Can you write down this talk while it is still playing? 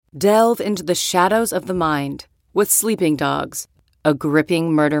Delve into the shadows of the mind with Sleeping Dogs, a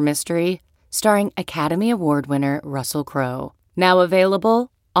gripping murder mystery starring Academy Award winner Russell Crowe. Now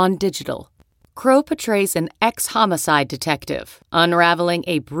available on digital. Crowe portrays an ex-homicide detective unraveling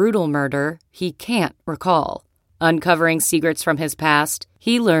a brutal murder he can't recall. Uncovering secrets from his past,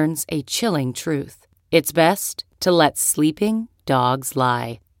 he learns a chilling truth. It's best to let sleeping dogs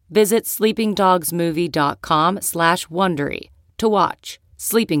lie. Visit sleepingdogsmovie.com/Wondery to watch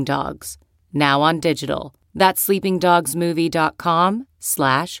Sleeping Dogs, now on digital. That's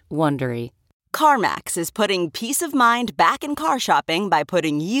sleepingdogsmovie.com/Wondery. CarMax is putting peace of mind back in car shopping by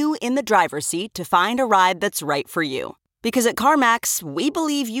putting you in the driver's seat to find a ride that's right for you. Because at CarMax, we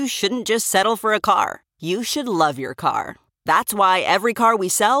believe you shouldn't just settle for a car. You should love your car. That's why every car we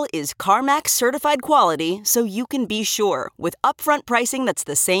sell is CarMax certified quality, so you can be sure with upfront pricing that's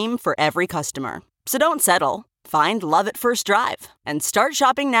the same for every customer. So don't settle. Find love at first drive and start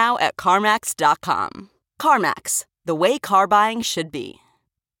shopping now at CarMax.com. CarMax, the way car buying should be.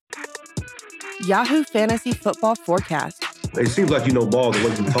 Yahoo Fantasy Football Forecast. It seems like you know ball the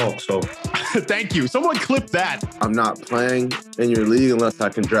way you talk, so. Thank you. Someone clip that. I'm not playing in your league unless I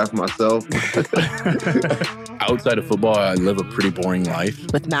can draft myself. Outside of football, I live a pretty boring life.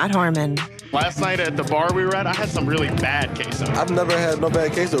 With Matt Harmon. Last night at the bar we were at, I had some really bad queso. I've never had no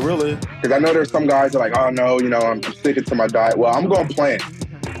bad queso, really. Because I know there's some guys that are like, oh, no, I'm sticking to my diet. Well, I'm going to plan.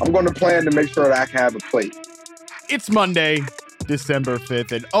 I'm going to plan to make sure that I can have a plate. It's Monday, December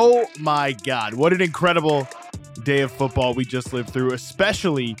 5th, and oh my God, what an incredible day of football we just lived through,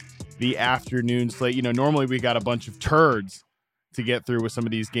 especially the afternoon slate. Normally we got a bunch of turds to get through with some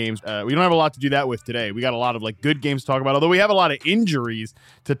of these games. We don't have a lot to do that with today. We got a lot of good games to talk about, although we have a lot of injuries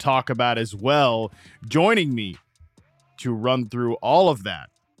to talk about as well. Joining me to run through all of that,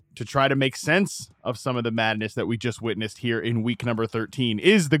 to try to make sense of some of the madness that we just witnessed here in week number 13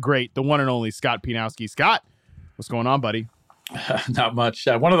 is the great, the one and only Scott Pianowski. Scott, what's going on, buddy? Not much.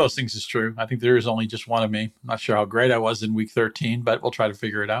 One of those things is true. I think there is only just one of me. I'm not sure how great I was in week 13, but we'll try to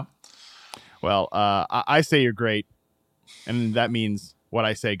figure it out. Well, I say you're great, and that means what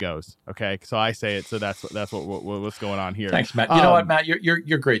I say goes. Okay, so I say it, so that's what's going on here. Thanks, Matt. You know what, Matt?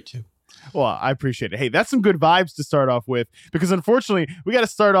 You're great too. Well, I appreciate it. Hey, that's some good vibes to start off with, because unfortunately, we got to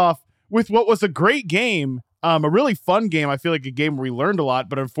start off with what was a great game. A really fun game. I feel like a game where we learned a lot,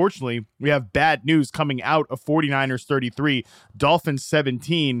 but unfortunately, we have bad news coming out of 49ers 33, Dolphins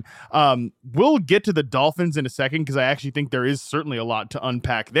 17. We'll get to the Dolphins in a second, because I actually think there is certainly a lot to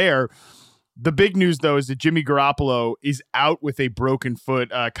unpack there. The big news, though, is that Jimmy Garoppolo is out with a broken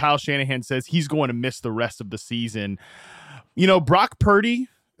foot. Kyle Shanahan says he's going to miss the rest of the season. Brock Purdy,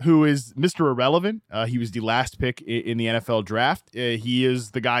 who is Mr. Irrelevant, he was the last pick in the NFL draft. He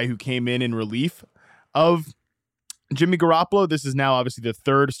is the guy who came in relief of Jimmy Garoppolo. This is now obviously the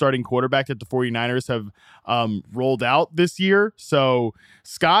third starting quarterback that the 49ers have rolled out this year. So,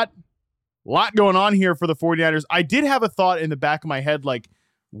 Scott, a lot going on here for the 49ers. I did have a thought in the back of my head,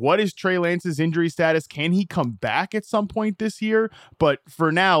 what is Trey Lance's injury status? Can he come back at some point this year? But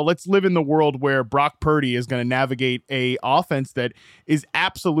for now, let's live in the world where Brock Purdy is going to navigate a offense that is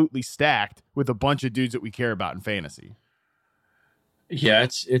absolutely stacked with a bunch of dudes that we care about in fantasy. Yeah,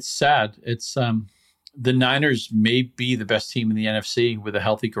 it's sad. It's the Niners may be the best team in the NFC with a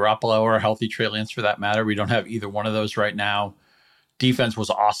healthy Garoppolo or a healthy Trey Lance for that matter. We don't have either one of those right now. Defense was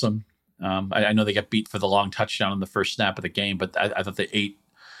awesome. I know they got beat for the long touchdown in the first snap of the game, but I thought they ate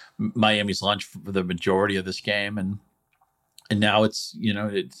Miami's lunch for the majority of this game. And now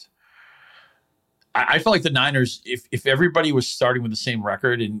I felt like the Niners, if everybody was starting with the same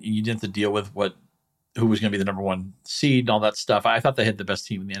record and you didn't have to deal with who was going to be the number one seed and all that stuff, I thought they had the best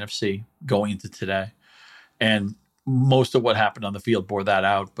team in the NFC going into today. And most of what happened on the field bore that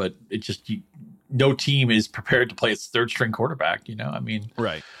out, but no team is prepared to play its third string quarterback,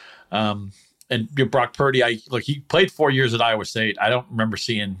 Right. And Brock Purdy, he played 4 years at Iowa State. I don't remember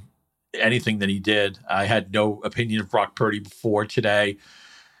seeing anything that he did. I had no opinion of Brock Purdy before today.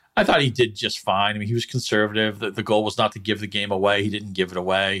 I thought he did just fine. He was conservative. The goal was not to give the game away. He didn't give it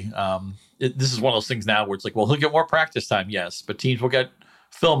away. This is one of those things now where it's he'll get more practice time, yes, but teams will get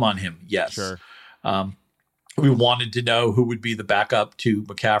film on him, yes. Sure. We wanted to know who would be the backup to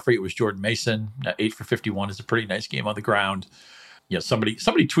McCaffrey. It was Jordan Mason. 8 for 51 is a pretty nice game on the ground. Somebody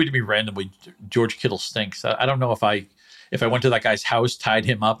tweeted me randomly, George Kittle stinks. I don't know if I went to that guy's house, tied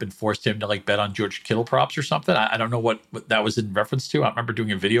him up, and forced him to bet on George Kittle props or something. I don't know what that was in reference to. I remember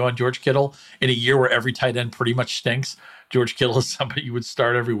doing a video on George Kittle in a year where every tight end pretty much stinks. George Kittle is somebody you would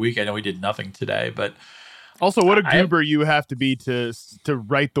start every week. I know he did nothing today, but also, what a goober you have to be to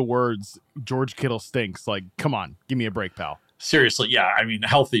write the words George Kittle stinks. Come on, give me a break, pal. Seriously, yeah. I mean,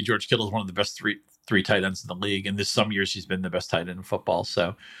 healthy George Kittle is one of the best three tight ends in the league, and some years he's been the best tight end in football.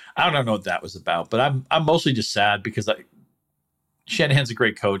 So I don't know what that was about, but I'm mostly just sad because Shanahan's a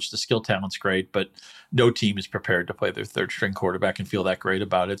great coach. The skill talent's great, but no team is prepared to play their third string quarterback and feel that great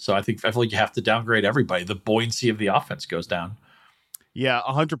about it. So I feel like you have to downgrade everybody. The buoyancy of the offense goes down. Yeah,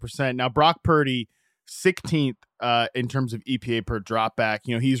 100%. Now Brock Purdy, 16th in terms of EPA per dropback.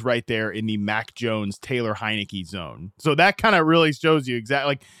 He's right there in the Mac Jones, Taylor Heineke zone. So that kind of really shows you exactly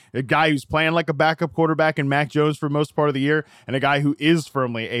like a guy who's playing like a backup quarterback in Mac Jones for most part of the year, and a guy who is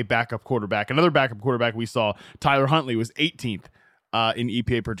firmly a backup quarterback. Another backup quarterback we saw, Tyler Huntley, was 18th in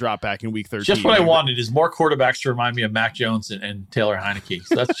EPA per dropback in week 13. Just what I wanted is more quarterbacks to remind me of Mac Jones and Taylor Heineke.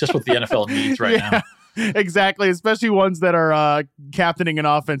 So that's just what the NFL needs right now. Exactly, especially ones that are captaining an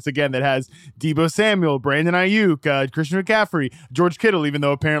offense again that has Deebo Samuel, Brandon Ayuk, Christian McCaffrey, George Kittle, even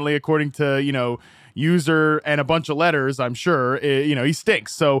though apparently according to user and a bunch of letters, I'm sure he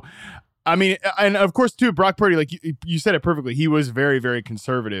stinks. So I mean, and of course, too, Brock Purdy, like you said it perfectly, he was very, very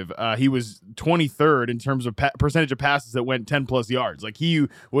conservative. He was 23rd in terms of percentage of passes that went 10 plus yards. Like, he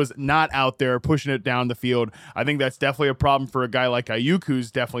was not out there pushing it down the field. I think that's definitely a problem for a guy like Ayuk,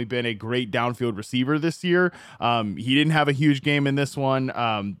 who's definitely been a great downfield receiver this year. He didn't have a huge game in this one.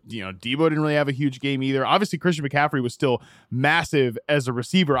 Deebo didn't really have a huge game either. Obviously, Christian McCaffrey was still massive as a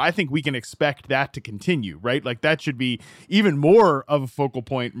receiver. I think we can expect that to continue, right? Like, that should be even more of a focal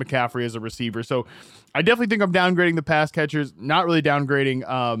point, McCaffrey as a receiver. So I definitely think I'm downgrading the pass catchers, not really downgrading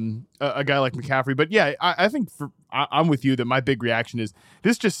a guy like McCaffrey. But yeah, I think I'm with you that my big reaction is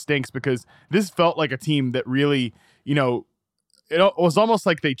this just stinks, because this felt like a team that really, it was almost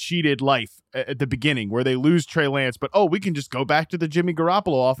like they cheated life at the beginning, where they lose Trey Lance, but we can just go back to the Jimmy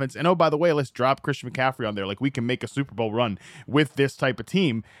Garoppolo offense, and by the way, let's drop Christian McCaffrey on there. Like, we can make a Super Bowl run with this type of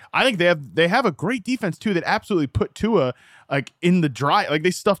team. I think they have a great defense too that absolutely put Tua like in the dry, like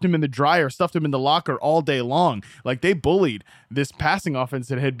they stuffed him in the dryer, stuffed him in the locker all day long. Like, they bullied this passing offense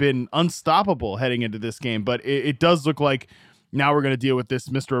that had been unstoppable heading into this game. But it does look like now we're going to deal with this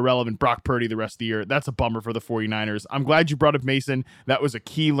Mr. Irrelevant Brock Purdy the rest of the year. That's a bummer for the 49ers. I'm glad you brought up Mason. That was a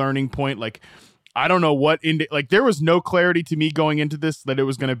key learning point. Like, I don't know there was no clarity to me going into this that it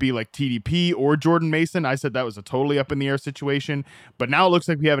was going to be like TDP or Jordan Mason. I said that was a totally up in the air situation, but now it looks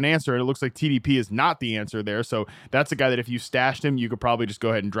like we have an answer, and it looks like TDP is not the answer there. So that's a guy that if you stashed him, you could probably just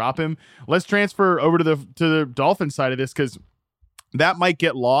go ahead and drop him. Let's transfer over to the Dolphins side of this, because that might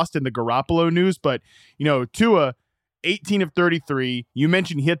get lost in the Garoppolo news. But Tua, 18 of 33. You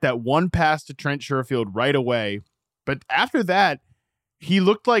mentioned he hit that one pass to Trent Sherfield right away, but after that, he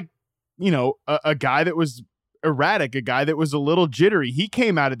looked like a guy that was erratic, a guy that was a little jittery. He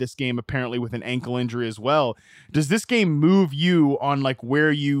came out of this game apparently with an ankle injury as well. Does this game move you on like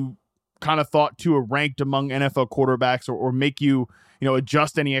where you kind of thought Tua ranked among NFL quarterbacks, or make you,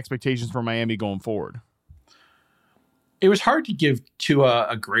 adjust any expectations for Miami going forward? It was hard to give Tua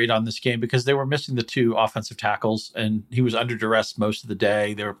a grade on this game because they were missing the two offensive tackles, and he was under duress most of the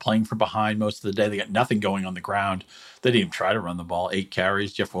day. They were playing from behind most of the day. They got nothing going on the ground. They didn't even try to run the ball. 8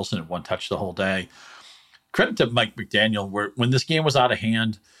 carries. Jeff Wilson had 1 touch the whole day. Credit to Mike McDaniel, when this game was out of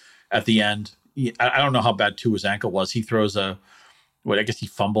hand at the end, I don't know how bad Tua's ankle was. He throws I guess he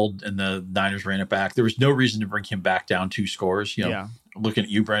fumbled and the Niners ran it back. There was no reason to bring him back down 2 scores. Looking at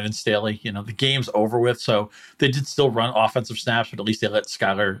you, Brandon Staley, the game's over with. So they did still run offensive snaps, but at least they let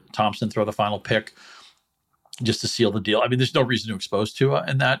Skylar Thompson throw the final pick just to seal the deal. I mean, there's no reason to expose Tua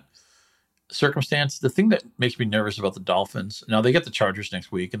in that circumstance. The thing that makes me nervous about the Dolphins, now they get the Chargers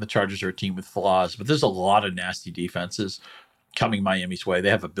next week, and the Chargers are a team with flaws, but there's a lot of nasty defenses coming Miami's way. They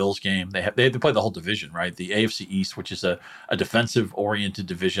have a Bills game. They have to play the whole division, right? The AFC East, which is a defensive-oriented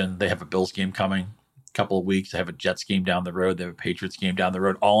division. They have a Bills game coming a couple of weeks. They have a Jets game down the road. They have a Patriots game down the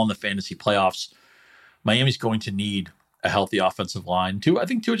road, all in the fantasy playoffs. Miami's going to need a healthy offensive line. I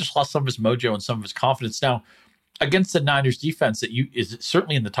think Tua just lost some of his mojo and some of his confidence. Now, against the Niners defense that is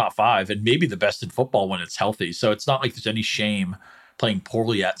certainly in the top 5 and maybe the best in football when it's healthy. So it's not like there's any shame playing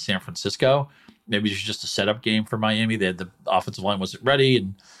poorly at San Francisco. Maybe it's just a setup game for Miami. The offensive line wasn't ready,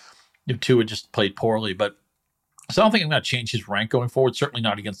 and Tua just played poorly. But so I don't think I'm going to change his rank going forward. Certainly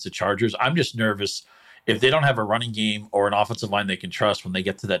not against the Chargers. I'm just nervous if they don't have a running game or an offensive line they can trust when they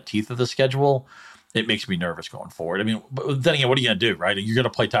get to that teeth of the schedule. It makes me nervous going forward. I mean, but then again, what are you going to do, right? You're going to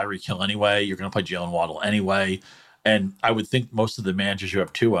play Tyreek Hill anyway. You're going to play Jalen Waddle anyway. And I would think most of the managers who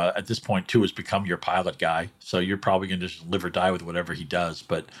have Tua, at this point, Tua's become your pilot guy. So you're probably going to just live or die with whatever he does.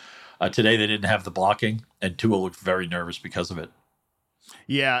 But today they didn't have the blocking, and Tua looked very nervous because of it.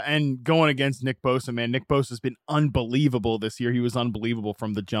 Yeah, and going against Nick Bosa, man, Nick Bosa's been unbelievable this year. He was unbelievable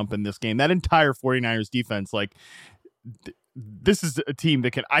from the jump in this game. That entire 49ers defense, like, this is a team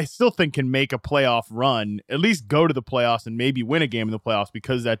that I still think can make a playoff run, at least go to the playoffs and maybe win a game in the playoffs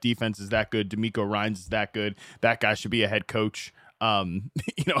because that defense is that good. D'Amico Ryans is that good. That guy should be a head coach.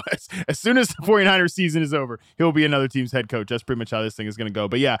 As soon as the 49ers season is over, he'll be another team's head coach. That's pretty much how this thing is going to go.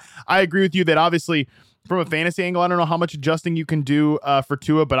 But yeah, I agree with you that obviously from a fantasy angle, I don't know how much adjusting you can do for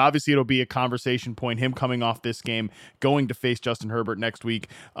Tua, but obviously it'll be a conversation point, him coming off this game, going to face Justin Herbert next week.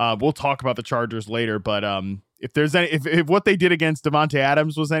 We'll talk about the Chargers later, but if there's any, if what they did against Devontae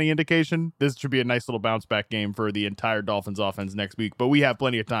Adams was any indication, this should be a nice little bounce back game for the entire Dolphins offense next week, but we have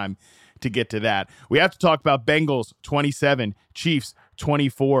plenty of time to get to that. We have to talk about Bengals 27, Chiefs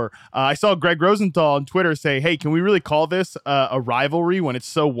 24. I saw Greg Rosenthal on Twitter say, hey, can we really call this a rivalry when it's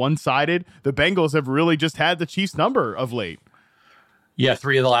so one-sided? The Bengals have really just had the Chiefs number of late. Yeah,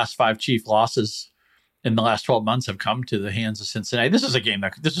 3 of the last 5 Chief losses in the last 12 months have come to the hands of Cincinnati. This is a game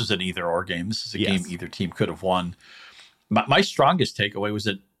this is an either-or game. This is a game either team could have won. My strongest takeaway was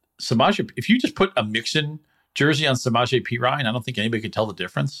that Samaje, if you just put a Mixon jersey on Samaje Perine, I don't think anybody could tell the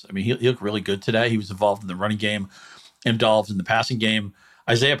difference. I mean, he looked really good today. He was involved in the running game, involved in the passing game.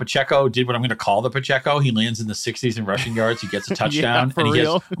 Isaiah Pacheco did what I'm going to call the Pacheco. He lands in the 60s in rushing yards. He gets a touchdown, and he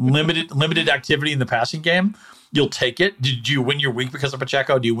has limited activity in the passing game. You'll take it. Did you win your week because of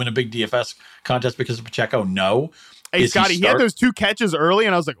Pacheco? Do you win a big DFS contest because of Pacheco? No. Hey, Scotty, he had those 2 catches early,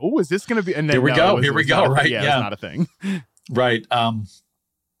 and I was like, oh, is this going to be? And then, Here we go. Right. Yeah, it's not a thing. Right.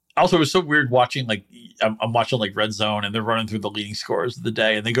 Also, it was so weird watching, like, I'm watching, like, Red Zone, and they're running through the leading scorers of the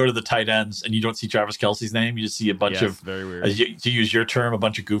day, and they go to the tight ends, and you don't see Travis Kelce's name. You just see a bunch of, very weird. To use your term, a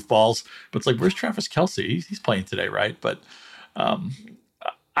bunch of goofballs. But it's like, where's Travis Kelce? He's playing today, right? But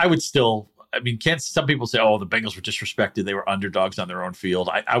I would still, some people say, oh, the Bengals were disrespected. They were underdogs on their own field.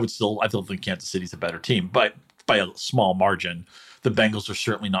 I still think Kansas City's a better team, but by a small margin. The Bengals are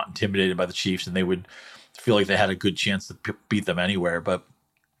certainly not intimidated by the Chiefs, and they would feel like they had a good chance to beat them anywhere. But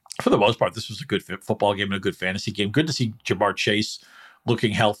for the most part, this was a good football game and a good fantasy game. Good to see Jamar Chase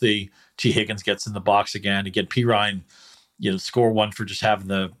looking healthy. T. Higgins gets in the box again. Again, Perine, score one for just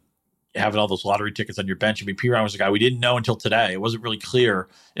having all those lottery tickets on your bench. I mean, Perine was a guy we didn't know until today. It wasn't really clear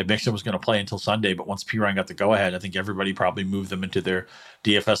if Mixon was going to play until Sunday, but once Perine got the go-ahead, I think everybody probably moved them into their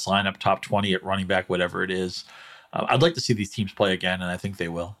DFS lineup, top 20 at running back, whatever it is. I'd like to see these teams play again, and I think they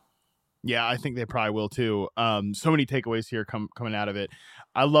will. Yeah, I think they probably will too. So many takeaways here coming out of it.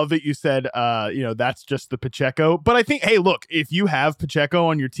 I love that you said, that's just the Pacheco. But I think, hey, look, if you have Pacheco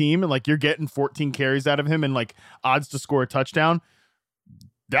on your team and like you're getting 14 carries out of him and like odds to score a touchdown,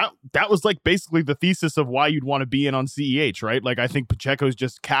 that was like basically the thesis of why you'd want to be in on CEH, right? Like I think Pacheco's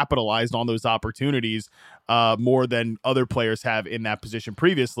just capitalized on those opportunities more than other players have in that position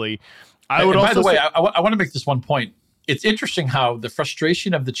previously. By the way, I want to make this one point. It's interesting how the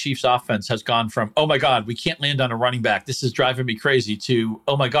frustration of the Chiefs offense has gone from, oh my God, we can't land on a running back, this is driving me crazy, to,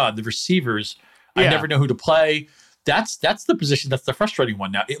 oh my God, the receivers, I never know who to play. That's the position that's the frustrating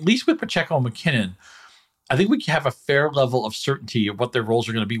one. Now, at least with Pacheco and McKinnon, I think we can have a fair level of certainty of what their roles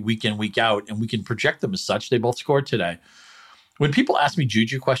are going to be week in, week out, and we can project them as such. They both scored today. When people ask me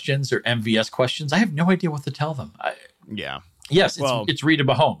Juju questions or MVS questions, I have no idea what to tell them. Yes, it's Rita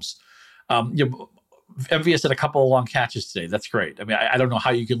Mahomes. MVS had a couple of long catches today. That's great. I mean, I don't know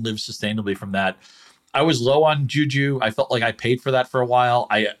how you can live sustainably from that. I was low on Juju. I felt like I paid for that for a while.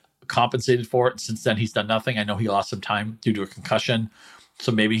 I compensated for it. Since then, he's done nothing. I know he lost some time due to a concussion,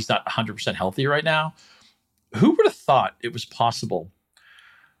 so maybe he's not 100% healthy right now. Who would have thought it was possible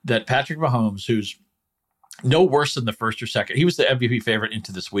that Patrick Mahomes, who's no worse than the first or second, he was the MVP favorite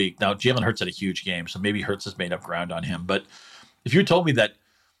into this week. Now, Jalen Hurts had a huge game, so maybe Hurts has made up ground on him. But if you told me that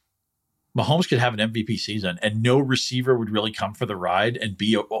Mahomes could have an MVP season and no receiver would really come for the ride and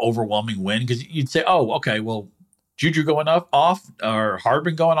be an overwhelming win, because you'd say, oh, okay, well, Juju going off or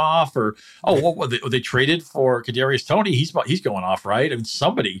Hardman going off, or, they traded for Kadarius Toney. He's going off, right? I mean,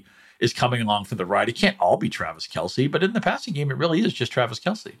 somebody is coming along for the ride. It can't all be Travis Kelce, but in the passing game, it really is just Travis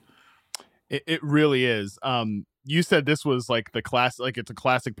Kelce. It really is. You said this was like the class, like it's a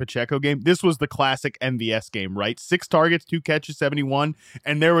classic Pacheco game. This was the classic MVS game, right? 6 targets, 2 catches, 71.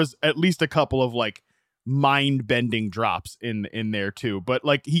 And there was at least a couple of like mind-bending drops in there too. But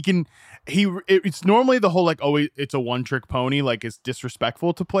like it's normally the whole like, oh, it's a one-trick pony. Like it's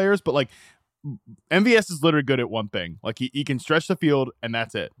disrespectful to players, but like MVS is literally good at one thing. Like he can stretch the field and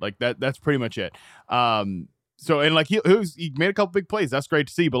that's it. Like that's pretty much it. So, and like he made a couple big plays. That's great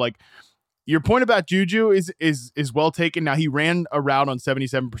to see. But like, Your point about Juju is well taken. Now, he ran a route on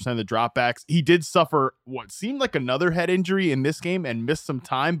 77% of the dropbacks. He did suffer what seemed like another head injury in this game and missed some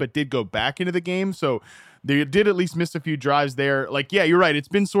time, but did go back into the game. So they did at least miss a few drives there. Like, yeah, you're right. It's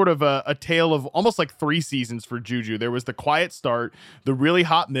been sort of a tale of almost like 3 seasons for Juju. There was the quiet start, the really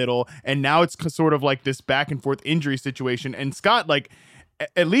hot middle, and now it's sort of like this back and forth injury situation. And Scott, like,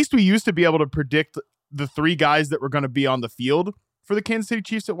 at least we used to be able to predict the 3 guys that were going to be on the field for the Kansas City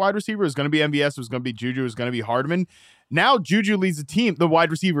Chiefs at wide receiver. It was going to be MVS, it was going to be Juju, it was going to be Hardman. Now Juju leads the team, the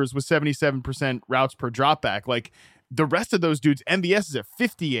wide receivers, with 77% routes per dropback. Like, the rest of those dudes, MVS is at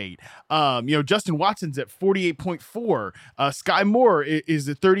 58. Justin Watson's at 48.4. Sky Moore is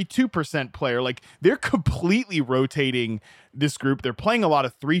a 32% player. Like, they're completely rotating this group. They're playing a lot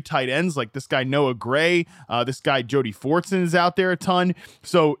of 3 tight ends, like this guy Noah Gray, this guy Jody Fortson is out there a ton.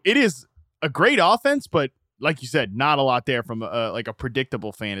 So it is a great offense, but like you said, not a lot there from a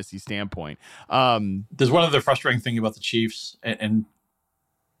predictable fantasy standpoint. There's one other frustrating thing about the Chiefs, and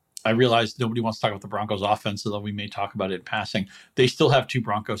I realize nobody wants to talk about the Broncos offense, although we may talk about it in passing. They still have 2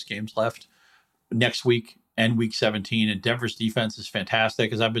 Broncos games left next week and week 17, and Denver's defense is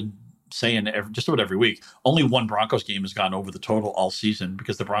fantastic. As I've been saying just about every week, only 1 Broncos game has gone over the total all season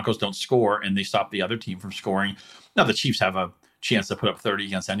because the Broncos don't score and they stop the other team from scoring. Now the Chiefs have a chance to put up 30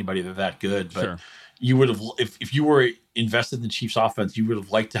 against anybody. They're that good, but sure. You would have, if you were invested in the Chiefs offense, you would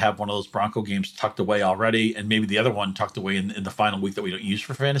have liked to have one of those Bronco games tucked away already, and maybe the other one tucked away in the final week that we don't use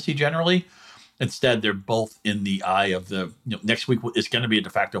for fantasy generally. Instead, they're both in the eye of the, next week is going to be a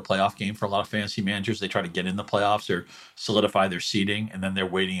de facto playoff game for a lot of fantasy managers. They try to get in the playoffs or solidify their seeding, and then they're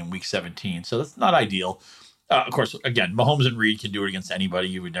waiting in week 17. So that's not ideal. Of course, again, Mahomes and Reed can do it against anybody.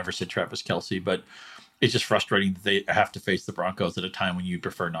 You would never sit Travis Kelce, but it's just frustrating that they have to face the Broncos at a time when you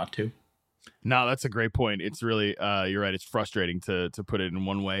prefer not to. No, that's a great point. It's really, you're right. It's frustrating to put it in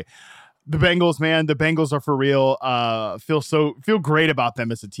one way. The Bengals, man, the Bengals are for real. Feel great about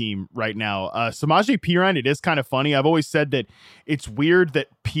them as a team right now. Samaje Perine, it is kind of funny. I've always said that it's weird that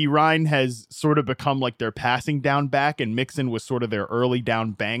Perine has sort of become like their passing down back, and Mixon was sort of their early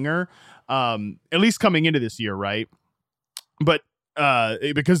down banger, at least coming into this year, right? But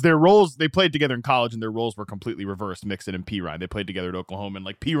because their roles, they played together in college and their roles were completely reversed. Mixon and Perine, they played together at Oklahoma, and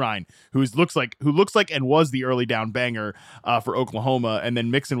like Perine, who looks like and was the early down banger for Oklahoma, and then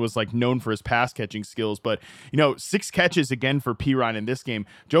Mixon was like known for his pass catching skills. But 6 catches again for Perine in this game.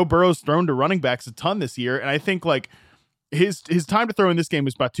 Joe Burrow's thrown to running backs a ton this year, and I think like his time to throw in this game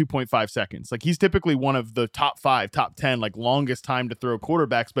was about 2.5 seconds. Like, he's typically one of the top 5, top 10, like longest time to throw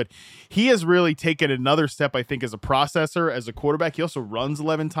quarterbacks, but he has really taken another step, I think, as a processor, as a quarterback. He also runs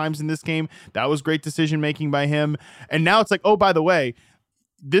 11 times in this game. That was great decision-making by him. And now it's like, oh, by the way,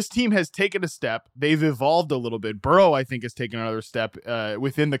 this team has taken a step. They've evolved a little bit. Burrow, I think, has taken another step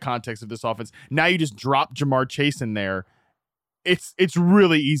within the context of this offense. Now you just drop Jamar Chase in there. It's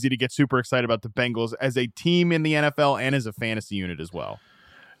really easy to get super excited about the Bengals as a team in the NFL and as a fantasy unit as well.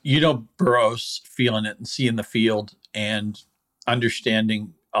 Burrow's feeling it and seeing the field and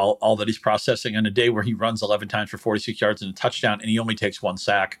understanding all that he's processing on a day where he runs 11 times for 46 yards and a touchdown, and he only takes 1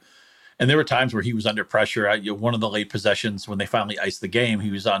 sack. And there were times where he was under pressure. One of the late possessions when they finally iced the game, he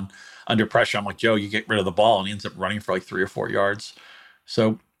was under pressure. I'm like, Joe, you get rid of the ball, and he ends up running for like 3 or 4 yards.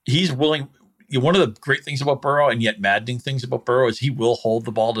 So he's willing. One of the great things about Burrow, and yet maddening things about Burrow, is he will hold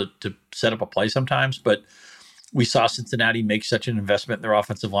the ball to set up a play sometimes. But we saw Cincinnati make such an investment in their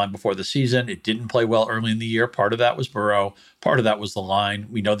offensive line before the season. It didn't play well early in the year. Part of that was Burrow. Part of that was the line.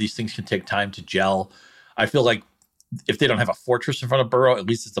 We know these things can take time to gel. I feel like if they don't have a fortress in front of Burrow, at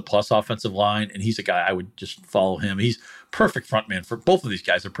least it's a plus offensive line. And he's a guy I would just follow him. He's perfect frontman for both of these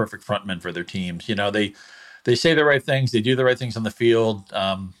guys. Are perfect frontmen for their teams. They say the right things. They do the right things on the field.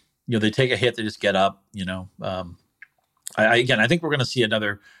 They take a hit, they just get up. I think we're going to see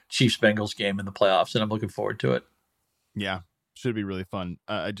another Chiefs-Bengals game in the playoffs, and I'm looking forward to it. Yeah, should be really fun.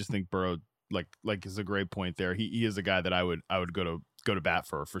 I just think Burrow, like is a great point there. He is a guy that I would go to bat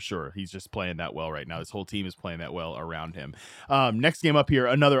for sure. He's just playing that well right now. This whole team is playing that well around him. Next game up here,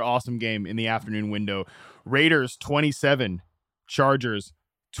 another awesome game in the afternoon window. Raiders 27, Chargers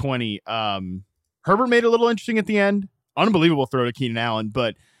 20. Herbert made it a little interesting at the end. Unbelievable throw to Keenan Allen,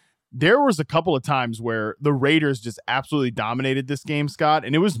 but there was a couple of times where the Raiders just absolutely dominated this game, Scott,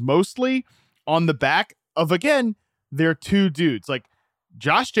 and it was mostly on the back of, again, their 2 dudes. Like,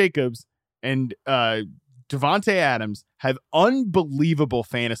 Josh Jacobs and Devontae Adams have unbelievable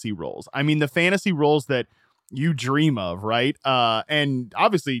fantasy roles. I mean, the fantasy roles that you dream of, right? And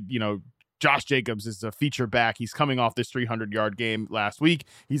obviously, Josh Jacobs is a feature back. He's coming off this 300-yard game last week.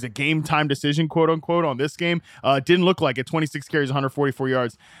 He's a game-time decision, quote-unquote, on this game. Didn't look like it. 26 carries, 144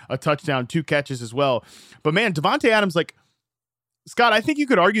 yards, a touchdown, 2 catches as well. But, man, Davante Adams, like, Scott, I think you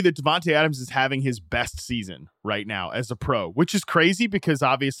could argue that Davante Adams is having his best season right now as a pro, which is crazy because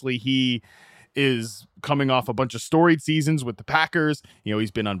obviously he is coming off a bunch of storied seasons with the Packers. You know,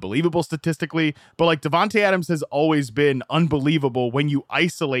 he's been unbelievable statistically, but like Davante Adams has always been unbelievable when you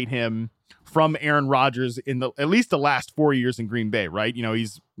isolate him from Aaron Rodgers in at least the last 4 years in Green Bay, right? You know,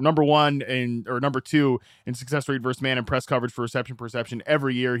 he's number 2 in success rate versus man and press coverage for reception perception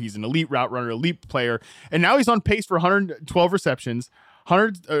every year. He's an elite route runner, elite player. And now he's on pace for 112 receptions,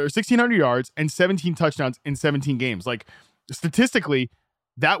 1,600 yards and 17 touchdowns in 17 games. Like statistically,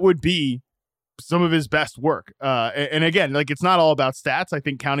 that would be some of his best work. And again, like it's not all about stats. I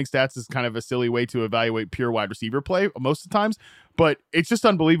think counting stats is kind of a silly way to evaluate pure wide receiver play most of the times, but it's just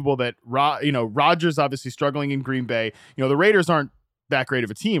unbelievable that Rodgers obviously struggling in Green Bay. You know, the Raiders aren't that great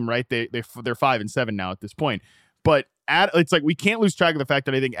of a team, right? They're 5-7 now at this point, but it's like, we can't lose track of the fact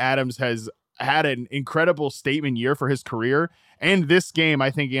that I think Adams has had an incredible statement year for his career. And this game,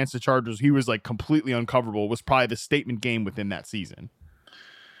 I think against the Chargers, he was like completely uncoverable, was probably the statement game within that season.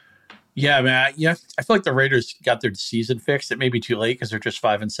 Yeah, man. Yeah, I feel like the Raiders got their season fixed. It may be too late because they're just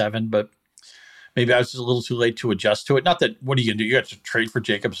 5-7, but maybe I was just a little too late to adjust to it. Not that, what are you going to do? You have to trade for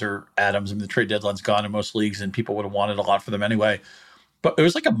Jacobs or Adams. I mean, the trade deadline's gone in most leagues, and people would have wanted a lot for them anyway. But it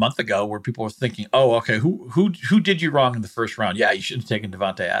was like a month ago where people were thinking, oh, okay, who did you wrong in the first round? Yeah, you should have taken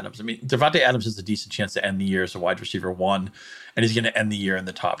Davante Adams. I mean, Davante Adams has a decent chance to end the year as a wide receiver 1, and he's going to end the year in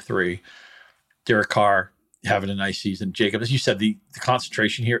the top 3. Derek Carr having a nice season. Jacob, as you said, the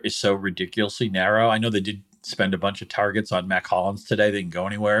concentration here is so ridiculously narrow. I know they did spend a bunch of targets on Mac Hollins today. They didn't go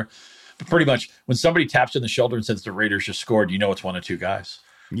anywhere. But pretty much when somebody taps in the shoulder and says the Raiders just scored, you know it's 1 of 2 guys.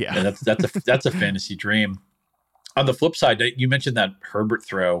 Yeah. And that's a fantasy dream. On the flip side, you mentioned that Herbert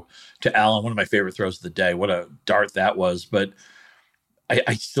throw to Allen, one of my favorite throws of the day. What a dart that was. But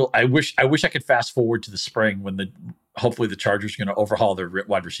I wish I could fast forward to the spring when hopefully the Chargers are going to overhaul their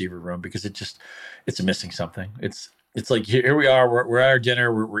wide receiver room, because it's missing something. It's like, here we are, we're at our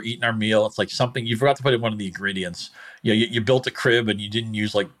dinner, we're eating our meal. It's like something you forgot to put in one of the ingredients. You know, you built a crib and you didn't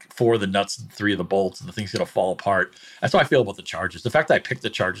use like 4 of the nuts and 3 of the bolts, and the thing's going to fall apart. That's how I feel about the Chargers. The fact that I picked the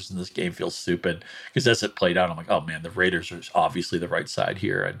Chargers in this game feels stupid, because as it played out, I'm like, oh man, the Raiders are obviously the right side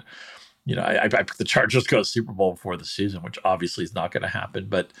here. And, you know, I picked the Chargers to go to Super Bowl before the season, which obviously is not going to happen.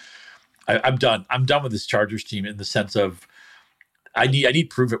 But I'm done. I'm done with this Chargers team in the sense of I need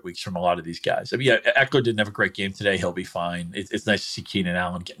prove-it weeks from a lot of these guys. I mean, yeah, Eckler didn't have a great game today. He'll be fine. It's nice to see Keenan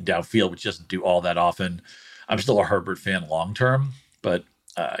Allen getting downfield, which doesn't do all that often. I'm still a Herbert fan long-term, but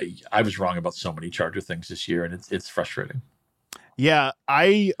I was wrong about so many Charger things this year, and it's frustrating. Yeah,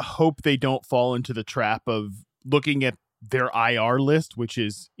 I hope they don't fall into the trap of looking at their IR list, which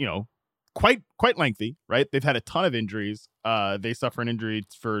is, you know, quite lengthy, right? They've had a ton of injuries. They suffer an injury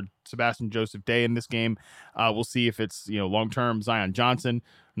for Sebastian Joseph Day in this game. We'll see if it's, you know, long-term. Zion Johnson,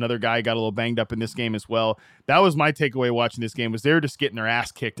 another guy, got a little banged up in this game as well. That was my takeaway watching this game, was they're just getting their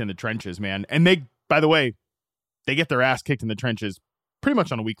ass kicked in the trenches, man. And they, by the way, they get their ass kicked in the trenches pretty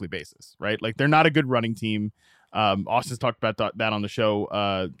much on a weekly basis, right? Like, they're not a good running team. Austin's talked about that on the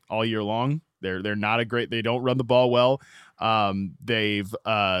show all year long. They're not a great, they don't run the ball well. They've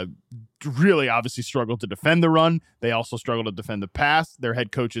really obviously struggled to defend the run. They also struggle to defend the pass. Their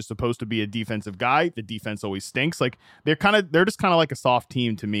head coach is supposed to be a defensive guy. The defense always stinks. Like, they're just kind of like a soft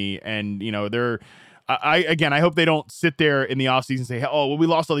team to me. And, you know, I hope they don't sit there in the offseason and say, oh, well, we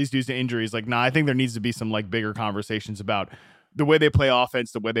lost all these dudes to injuries. Like, nah, I think there needs to be some like bigger conversations about the way they play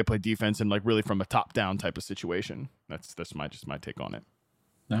offense, the way they play defense, and like really from a top down type of situation. That's my take on it.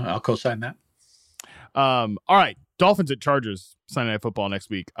 No, I'll co-sign that. All right, Dolphins at Chargers Sunday Night Football next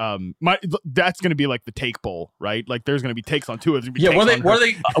week. That's going to be like the take bowl, right? Like, there's going to be takes on two. Yeah, what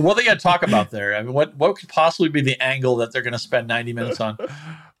are they going to talk about there? I mean, what could possibly be the angle that they're going to spend 90 minutes on?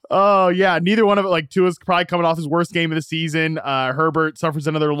 Oh yeah, neither one of it. Like, Tua's probably coming off his worst game of the season. Herbert suffers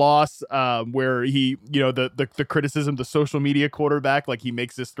another loss, where he, you know, the criticism, the social media quarterback, like, he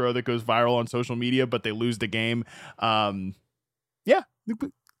makes this throw that goes viral on social media, but they lose the game. Yeah.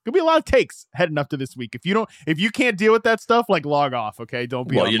 There'll be a lot of takes heading up to this week. If you can't deal with that stuff, like, log off. Okay, don't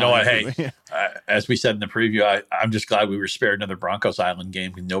be. Well, you know what? Hey, as we said in the preview, I'm just glad we were spared another Broncos Island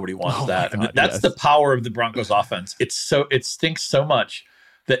game, because nobody wants that. God, that's the power of the Broncos offense. It stinks so much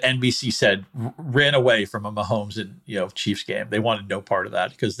that NBC ran away from a Mahomes and, you know, Chiefs game. They wanted no part of that,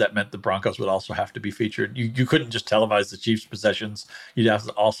 because that meant the Broncos would also have to be featured. You couldn't just televise the Chiefs possessions. You'd have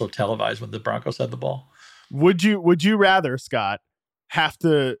to also televise when the Broncos had the ball. Would you rather, Scott, have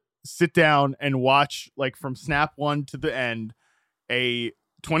to sit down and watch like from snap one to the end a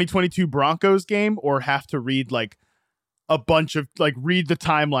 2022 Broncos game, or have to read like a bunch of like read the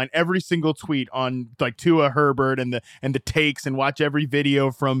timeline, every single tweet on like Tua Herbert and the takes, and watch every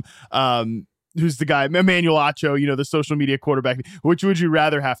video from who's the guy, Emmanuel Acho, the social media quarterback? Which would you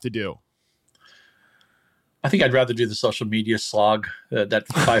rather have to do? I think I'd rather do the social media slog, that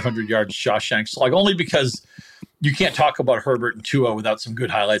 500-yard Shawshank slog, only because you can't talk about Herbert and Tua without some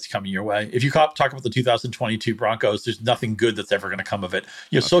good highlights coming your way. If you talk about the 2022 Broncos, there's nothing good that's ever going to come of it.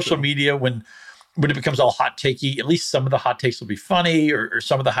 Social media, when it becomes all hot takey, at least some of the hot takes will be funny, or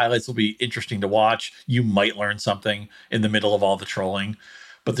some of the highlights will be interesting to watch. You might learn something in the middle of all the trolling,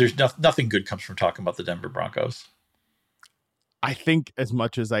 but there's nothing good comes from talking about the Denver Broncos. I think as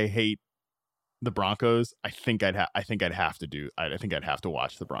much as I hate the Broncos, I think I'd have to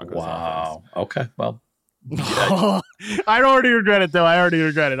watch the Broncos. Wow. Offense. Okay. Well, I already regret it though. I already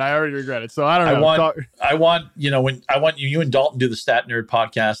regret it. So I don't know. I want you and Dalton do the Stat Nerd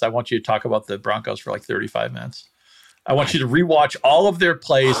podcast. I want you to talk about the Broncos for like 35 minutes. I want you to rewatch all of their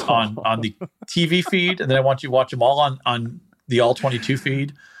plays on the TV feed, and then I want you to watch them all on the All 22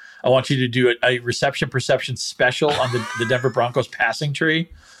 feed. I want you to do a reception perception special on the Denver Broncos passing tree.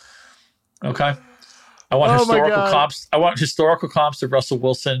 Okay. I want historical comps. I want historical comps to Russell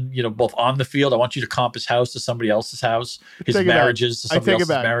Wilson, both on the field. I want you to comp his house to somebody else's house, his marriages to somebody else's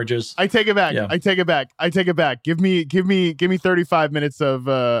marriages. I take it back. Yeah. I take it back. Give me 35 minutes of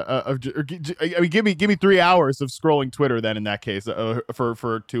give me 3 hours of scrolling Twitter then, in that case,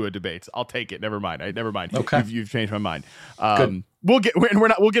 for Tua debates. I'll take it. Never mind. Okay. You've changed my mind. Good. We'll get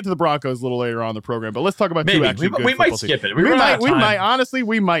to the Broncos a little later on in the program, but let's talk about maybe we might skip it. We might. Honestly,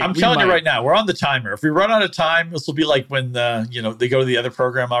 we might. I'm telling you right now, we're on the timer. If we run out of time, this will be like when they go to the other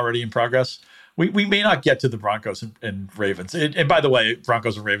program already in progress. We may not get to the Broncos and Ravens. And by the way,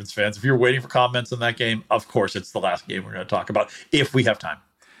 Broncos and Ravens fans, if you're waiting for comments on that game, of course it's the last game we're going to talk about if we have time.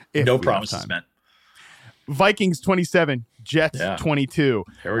 No promises meant. Vikings 27, Jets 22.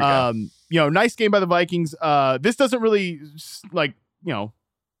 Here we go. Nice game by the Vikings. This doesn't really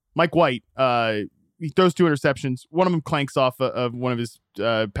Mike White. He throws 2 interceptions. One of them clanks off of one of his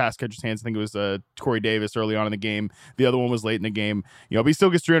pass catcher's hands. I think it was Corey Davis early on in the game. The other one was late in the game. But he still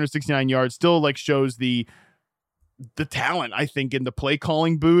gets 369 yards. Still shows the talent, I think, in the play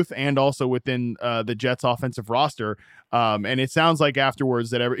calling booth and also within the Jets offensive roster. And it sounds like afterwards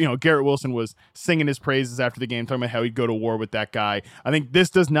that Garrett Wilson was singing his praises after the game, talking about how he'd go to war with that guy. I think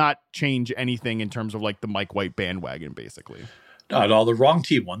this does not change anything in terms of the Mike White bandwagon, basically. Not at all. The wrong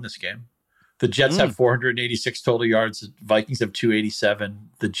team won this game. The Jets have 486 total yards. The Vikings have 287.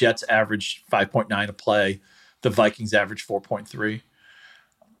 The Jets averaged 5.9 a play. The Vikings averaged 4.3.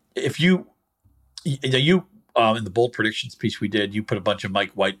 If you in the bold predictions piece we did, you put a bunch of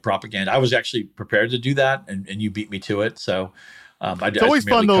Mike White propaganda. I was actually prepared to do that, and you beat me to it. So it's always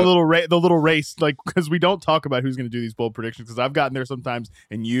fun the little race, because we don't talk about who's going to do these bold predictions, because I've gotten there sometimes,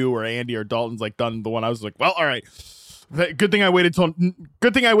 and you or Andy or Dalton's done the one. I was like, well, all right. Good thing I waited till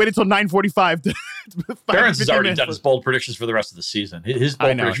 9:45. Barron's has already done his bold predictions for the rest of the season. His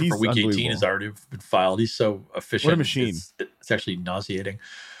bold prediction for Week 18 has already been filed. He's so efficient. What a machine! It's actually nauseating.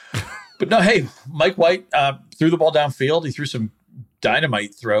 But no, hey, Mike White threw the ball downfield. He threw some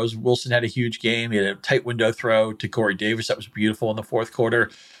dynamite throws. Wilson had a huge game. He had a tight window throw to Corey Davis that was beautiful in the fourth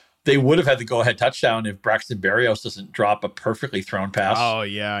quarter. They would have had the go-ahead touchdown if Braxton Berrios doesn't drop a perfectly thrown pass. Oh,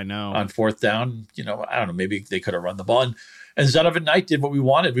 yeah, I know. On fourth down. I don't know, maybe they could have run the ball. And Zonovan Knight did what we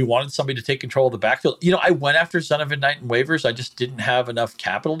wanted. We wanted somebody to take control of the backfield. I went after Zonovan Knight in waivers. I just didn't have enough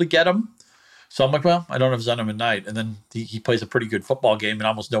capital to get him. So I'm like, well, I don't have Zonovan Knight. And then he plays a pretty good football game, and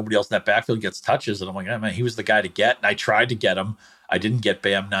almost nobody else in that backfield gets touches. And I'm like, oh, man, he was the guy to get. And I tried to get him. I didn't get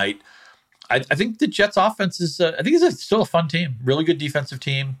Bam Knight. I think the Jets offense is, still a fun team. Really good defensive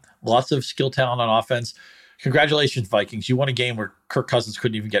team. Lots of skill talent on offense. Congratulations, Vikings. You won a game where Kirk Cousins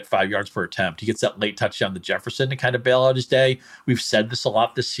couldn't even get 5 yards per attempt. He gets that late touchdown to Jefferson to kind of bail out his day. We've said this a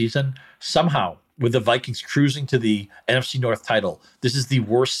lot this season. Somehow, with the Vikings cruising to the NFC North title, this is the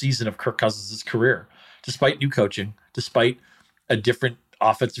worst season of Kirk Cousins' career. Despite new coaching, despite a different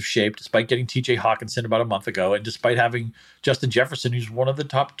offensive shape, despite getting TJ Hawkinson about a month ago, and despite having Justin Jefferson, who's one of the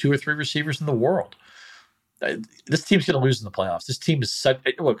top 2 or 3 receivers in the world. This team's going to lose in the playoffs. This team is such.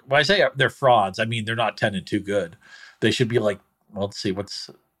 Look, when I say they're frauds, I mean they're not 10-2 good. They should be let's see,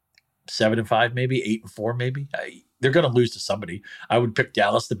 what's 7-5, maybe 8-4, maybe. They're going to lose to somebody. I would pick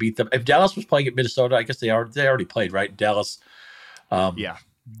Dallas to beat them. If Dallas was playing at Minnesota, I guess they already played, right? Dallas. Yeah.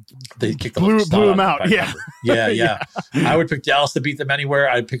 They kicked blew them out. Yeah. Yeah. I would pick Dallas to beat them anywhere.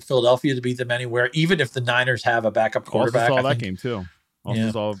 I'd pick Philadelphia to beat them anywhere, even if the Niners have a backup quarterback. I also saw that game too.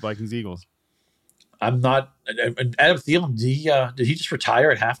 Also saw Vikings Eagles. I'm not. Adam Thielen, did he just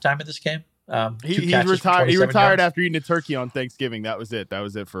retire at halftime of this game? He retired. He retired after eating a turkey on Thanksgiving. That was it. That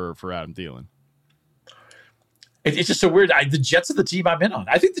was it for Adam Thielen. It's just so weird. The Jets are the team I'm in on.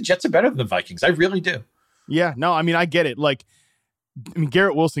 I think the Jets are better than the Vikings. I really do. Yeah. No. I mean, I get it. Like, I mean,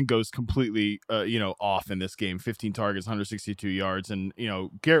 Garrett Wilson goes completely, off in this game. 15 targets, 162 yards, and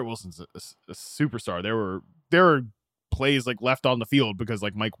Garrett Wilson's a superstar. There were plays like left on the field because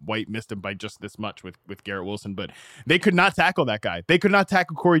like Mike White missed him by just this much with Garrett Wilson, but they could not tackle that guy. They could not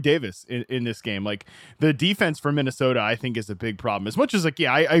tackle Corey Davis in this game. Like the defense for Minnesota, I think is a big problem. As much as like,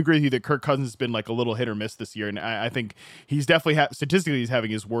 I agree with you that Kirk Cousins has been like a little hit or miss this year. And I think he's definitely statistically he's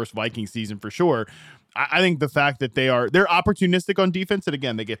having his worst Viking season for sure. I think the fact that they're opportunistic on defense, and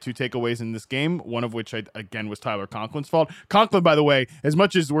again, they get 2 takeaways in this game, one of which again was Tyler Conklin's fault. Conklin, by the way, as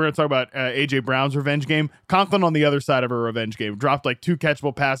much as we're going to talk about AJ Brown's revenge game, Conklin on the other side of a revenge game dropped like 2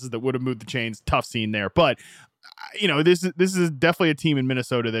 catchable passes that would have moved the chains. Tough scene there, but this is definitely a team in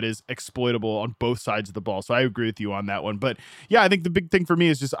Minnesota that is exploitable on both sides of the ball. So I agree with you on that one. But yeah, I think the big thing for me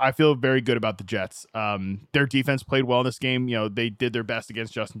is just I feel very good about the Jets. Their defense played well in this game. They did their best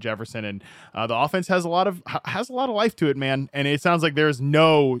against Justin Jefferson, and the offense has a lot of life to it, man. And it sounds like there's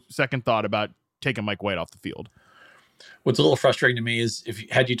no second thought about taking Mike White off the field. What's a little frustrating to me is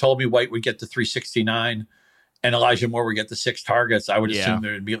had you told me White would get to 369 and Elijah Moore would get the 6 targets, I would assume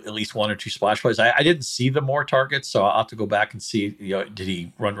there would be at least 1 or 2 splash plays. I didn't see the Moore targets, so I'll have to go back and see. Did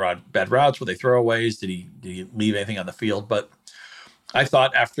he run bad routes? Were they throwaways? Did he leave anything on the field? But I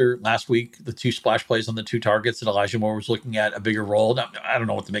thought after last week, the 2 splash plays on the 2 targets, that Elijah Moore was looking at a bigger role. Now, I don't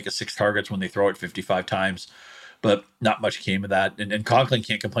know what to make of 6 targets when they throw it 55 times, but not much came of that. And Conklin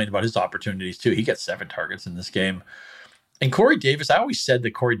can't complain about his opportunities too. He got 7 targets in this game. And Corey Davis, I always said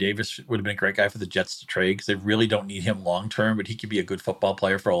that Corey Davis would have been a great guy for the Jets to trade because they really don't need him long-term, but he could be a good football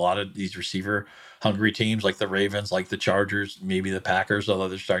player for a lot of these receiver-hungry teams like the Ravens, like the Chargers, maybe the Packers, although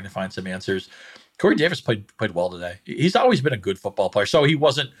they're starting to find some answers. Corey Davis played well today. He's always been a good football player, so he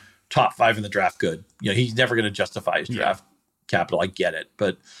wasn't top 5 in the draft good. He's never going to justify his draft capital. I get it,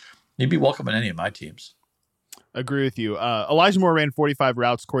 but he'd be welcome in any of my teams. Agree with you. Elijah Moore ran 45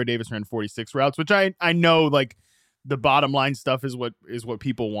 routes. Corey Davis ran 46 routes, which I know like – the bottom line stuff is what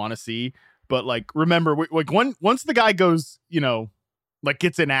people want to see. But like, remember, like once the guy goes, like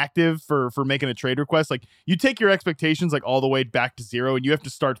gets inactive for making a trade request, like you take your expectations like all the way back to 0, and you have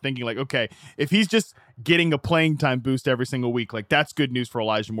to start thinking like, okay, if he's just getting a playing time boost every single week, like that's good news for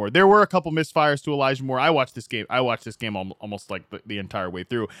Elijah Moore. There were a couple misfires to Elijah Moore. I watched this game almost like the entire way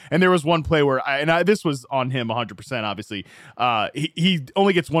through, and there was one play where this was on him 100%. Obviously, he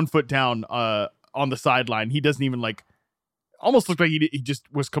only gets 1 foot down on the sideline. He doesn't even like almost looked like he just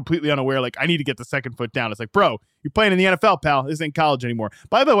was completely unaware. Like, I need to get the 2nd foot down. It's like, bro, you're playing in the NFL, pal. This ain't college anymore.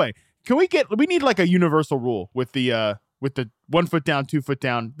 By the way, we need like a universal rule with the 1 foot down, 2 foot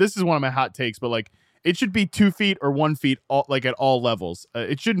down. This is one of my hot takes, but like it should be 2 feet or 1 feet like at all levels.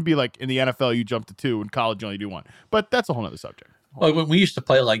 It shouldn't be like in the NFL, you jump to 2, in college you only do 1, but that's a whole nother subject. Well, when we used to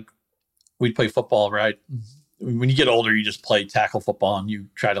play, we'd play football, right? When you get older, you just play tackle football and you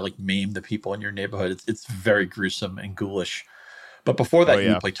try to like maim the people in your neighborhood. It's very gruesome and ghoulish. But before that,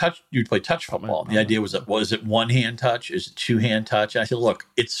 you'd play touch football. The idea was it 1-hand touch? Is it 2-hand touch? And I said, look,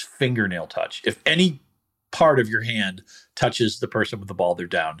 it's fingernail touch. If any part of your hand touches the person with the ball, they're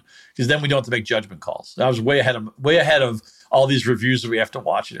down. Because then we don't have to make judgment calls. I was way ahead of all these reviews that we have to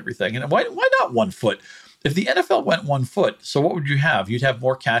watch and everything. And why not 1 foot? If the NFL went 1 foot, so what would you have? You'd have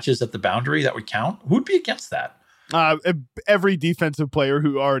more catches at the boundary that would count? Who'd be against that? Every defensive player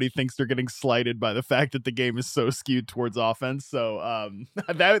who already thinks they're getting slighted by the fact that the game is so skewed towards offense. So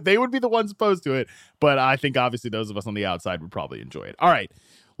that they would be the ones opposed to it. But I think obviously those of us on the outside would probably enjoy it. All right,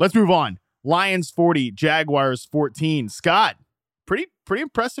 let's move on. Lions 40, Jaguars 14. Scott, pretty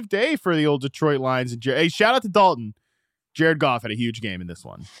impressive day for the old Detroit Lions. And hey, shout out to Dalton. Jared Goff had a huge game in this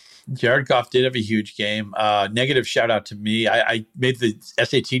one. Jared Goff did have a huge game. Negative shout out to me. I made the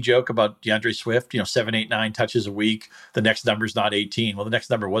SAT joke about DeAndre Swift, 7, 8, 9 touches a week. The next number's not 18. Well, the next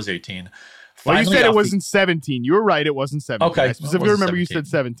number was 18. Well, you said it wasn't 17. You were right. It wasn't 17. Okay. I specifically remember 17. You said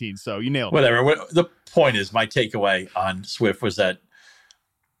 17, so you nailed it. Whatever. The point is, my takeaway on Swift was that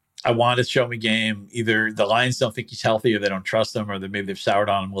I wanted to show me game. Either the Lions don't think he's healthy or they don't trust him, or maybe they've soured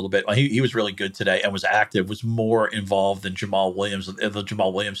on him a little bit. He was really good today and was active, was more involved than Jamal Williams. The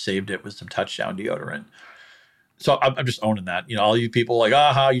Jamal Williams saved it with some touchdown deodorant. So I'm just owning that. All you people like,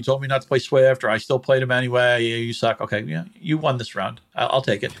 you told me not to play Swift, or I still played him anyway. Yeah, you suck. Okay, yeah, you won this round. I'll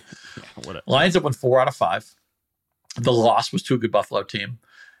take it. Lions have won 4 out of 5. The loss was to a good Buffalo team.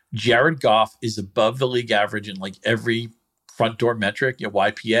 Jared Goff is above the league average in like every front door metric,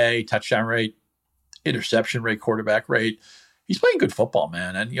 YPA, touchdown rate, interception rate, quarterback rate. He's playing good football,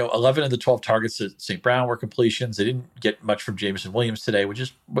 man. And, 11 of the 12 targets at St. Brown were completions. They didn't get much from Jameson Williams today, which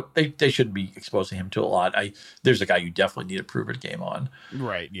is what they shouldn't be exposing him to a lot. There's a guy you definitely need a proven game on.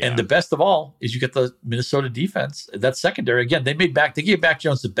 Right. Yeah. And the best of all is you get the Minnesota defense. That secondary, again, they gave Mac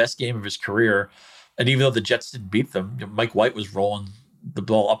Jones the best game of his career. And even though the Jets didn't beat them, Mike White was rolling the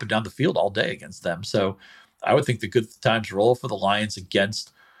ball up and down the field all day against them. So I would think the good times roll for the Lions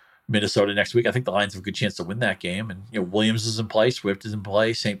against Minnesota next week. I think the Lions have a good chance to win that game. And, Williams is in play, Swift is in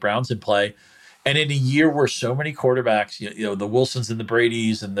play, St. Brown's in play. And in a year where so many quarterbacks, the Wilsons and the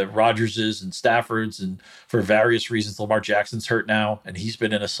Bradys and the Rodgerses and Staffords, and for various reasons, Lamar Jackson's hurt now, and he's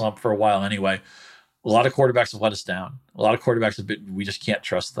been in a slump for a while anyway. A lot of quarterbacks have let us down. A lot of quarterbacks we just can't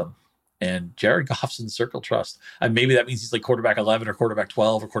trust them. And Jared Goff's in circle trust. And maybe that means he's like quarterback 11 or quarterback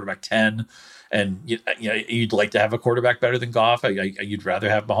 12 or quarterback 10. And you'd like to have a quarterback better than Goff. You'd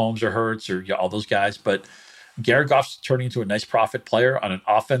rather have Mahomes or Hurts or all those guys. But Jared Goff's turning into a nice profit player on an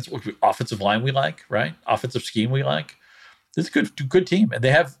offensive line we like, right? Offensive scheme we like. This is a good team. And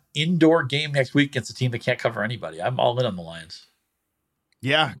they have indoor game next week against a team that can't cover anybody. I'm all in on the Lions.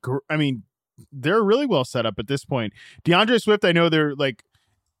 Yeah. I mean, they're really well set up at this point. DeAndre Swift, I know they're like,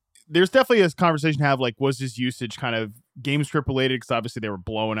 there's definitely a conversation to have, like, was his usage kind of game script related? Because obviously they were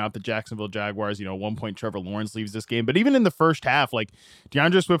blowing out the Jacksonville Jaguars. At one point Trevor Lawrence leaves this game. But even in the first half, like,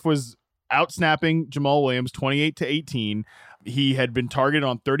 DeAndre Swift was out snapping Jamal Williams 28-18. He had been targeted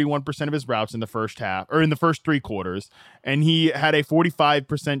on 31% of his routes in the first half, or in the first three quarters. And he had a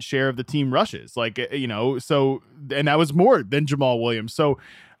 45% share of the team rushes. Like, so, and that was more than Jamal Williams. So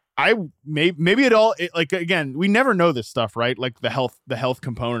maybe again, we never know this stuff, right? Like the health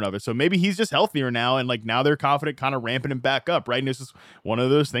component of it. So maybe he's just healthier now, and like now they're confident kind of ramping him back up, right? And this is one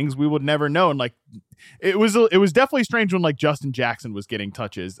of those things we would never know. And like it was definitely strange when like Justin Jackson was getting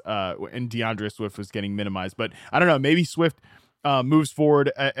touches and DeAndre Swift was getting minimized. But I don't know, maybe Swift moves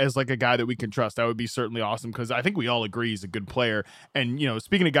forward as like a guy that we can trust. That would be certainly awesome, because I think we all agree he's a good player. And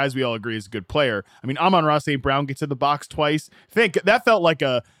speaking of guys we all agree is a good player, I mean, Amon-Ra St. Brown gets in the box twice. I think that felt like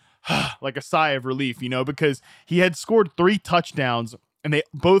a sigh of relief, because he had scored 3 touchdowns, and they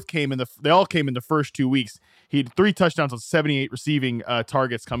all came in the first 2 weeks. He had 3 touchdowns on 78 receiving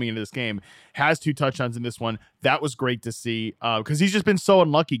targets coming into this game. Has 2 touchdowns in this one. That was great to see, because he's just been so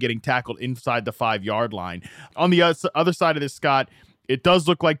unlucky getting tackled inside the 5-yard line. On the other side of this, Scott, it does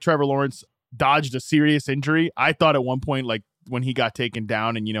look like Trevor Lawrence dodged a serious injury. I thought at one point, like, when he got taken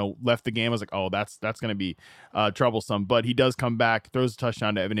down and left the game, I was like, oh, that's going to be troublesome. But he does come back, throws a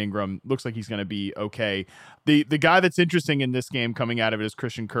touchdown to Evan Ingram. Looks like he's going to be okay. The guy that's interesting in this game coming out of it is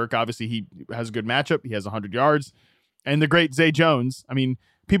Christian Kirk. Obviously, he has a good matchup. He has 100 yards, and the great Zay Jones. I mean,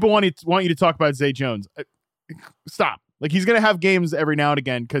 people want you to talk about Zay Jones. Stop. Like, he's going to have games every now and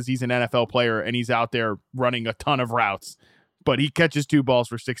again because he's an NFL player and he's out there running a ton of routes. But he catches 2 balls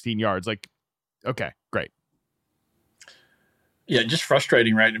for 16 yards. Like, okay, great. Yeah, just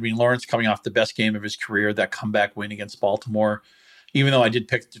frustrating, right? I mean, Lawrence coming off the best game of his career, that comeback win against Baltimore. Even though I did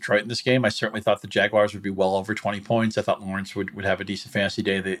pick Detroit in this game, I certainly thought the Jaguars would be well over 20 points. I thought Lawrence would have a decent fantasy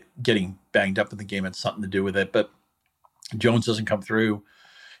day. That getting banged up in the game had something to do with it. But Jones doesn't come through.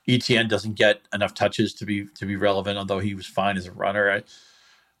 ETN doesn't get enough touches to be relevant, although he was fine as a runner.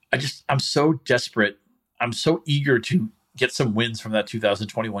 I'm so desperate. I'm so eager to get some wins from that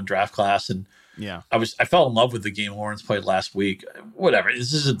 2021 draft class. And yeah, I fell in love with the game Lawrence played last week. Whatever.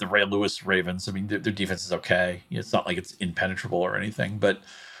 This isn't the Ray Lewis Ravens. I mean, their defense is okay. It's not like it's impenetrable or anything, but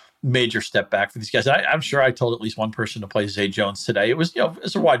major step back for these guys. I'm sure I told at least one person to play Zay Jones today. It was,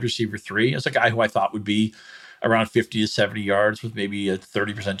 as a wide receiver 3, as a guy who I thought would be around 50 to 70 yards with maybe a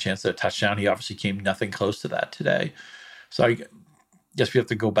 30% chance at a touchdown. He obviously came nothing close to that today. So I guess we have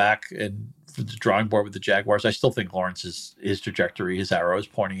to go back and for the drawing board with the Jaguars. I still think Lawrence's his trajectory, his arrow is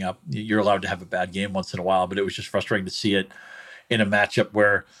pointing up. You're allowed to have a bad game once in a while, but it was just frustrating to see it in a matchup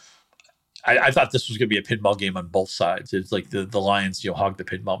where I thought this was going to be a pinball game on both sides. It's like the Lions, hogged the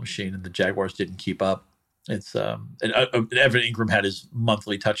pinball machine, and the Jaguars didn't keep up. It's and Evan Ingram had his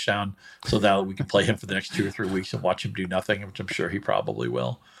monthly touchdown, so now we can play him for the next 2 or 3 weeks and watch him do nothing, which I'm sure he probably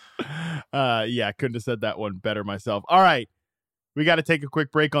will. Yeah, couldn't have said that one better myself. All right. We got to take a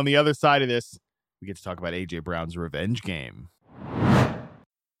quick break. On the other side of this, we get to talk about A.J. Brown's revenge game.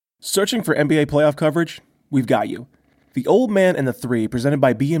 Searching for NBA playoff coverage? We've got you. The Old Man and the Three, presented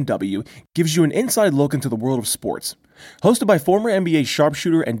by BMW, gives you an inside look into the world of sports. Hosted by former NBA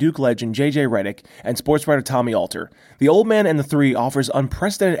sharpshooter and Duke legend J.J. Redick and sports writer Tommy Alter, The Old Man and the Three offers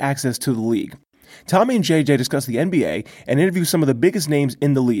unprecedented access to the league. Tommy and JJ discuss the NBA and interview some of the biggest names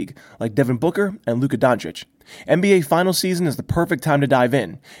in the league, like Devin Booker and Luka Doncic. NBA final season is the perfect time to dive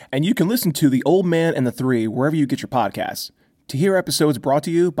in, and you can listen to The Old Man and the Three wherever you get your podcasts. To hear episodes brought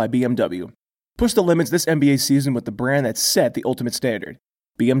to you by BMW. Push the limits this NBA season with the brand that set the ultimate standard.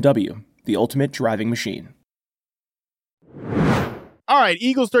 BMW, the ultimate driving machine. All right,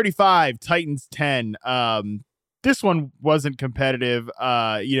 Eagles 35, Titans 10. This one wasn't competitive.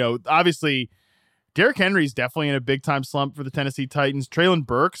 Obviously, Derrick Henry's definitely in a big-time slump for the Tennessee Titans. Treylon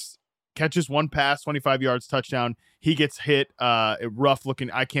Burks catches one pass, 25 yards, touchdown. He gets hit, rough looking.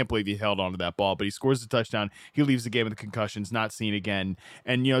 I can't believe he held onto that ball, but he scores the touchdown. He leaves the game with the concussions, not seen again.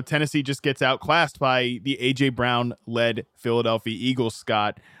 And, Tennessee just gets outclassed by the A.J. Brown-led Philadelphia Eagles,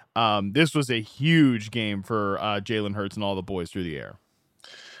 Scott. This was a huge game for Jalen Hurts and all the boys through the air.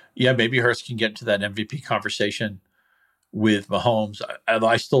 Yeah, maybe Hurts can get into that MVP conversation with Mahomes. Although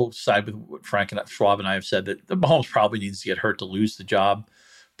I still side with what Frank and Schwab and I have said that Mahomes probably needs to get hurt to lose the job.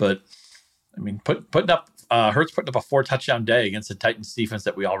 But I mean, Hurts putting up a 4-touchdown day against the Titans defense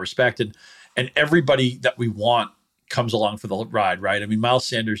that we all respect, and everybody that we want comes along for the ride, right? I mean, Miles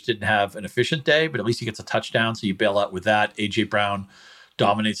Sanders didn't have an efficient day, but at least he gets a touchdown, so you bail out with that. A.J. Brown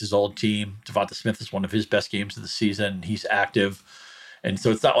dominates his old team. Devonta Smith is one of his best games of the season. He's active. And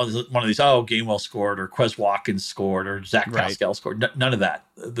so it's not one of these, Gainwell scored or Quez Watkins scored or Zach Pascal scored. None of that.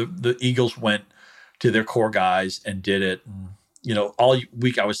 The Eagles went to their core guys and did it. And, all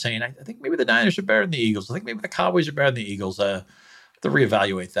week I was saying, I think maybe the Niners are better than the Eagles. I think maybe the Cowboys are better than the Eagles. To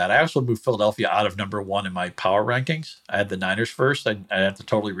reevaluate that. I also moved Philadelphia out of number one in my power rankings. I had the Niners first. I have to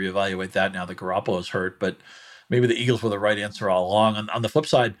totally reevaluate that now that Garoppolo's hurt. But maybe the Eagles were the right answer all along. On the flip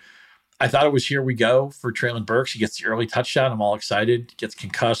side, I thought it was here we go for Treylon Burks. He gets the early touchdown. I'm all excited. Gets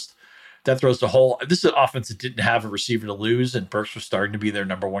concussed. That throws the whole. This is an offense that didn't have a receiver to lose, and Burks was starting to be their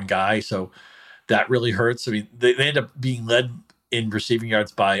number one guy. So that really hurts. I mean, they end up being led in receiving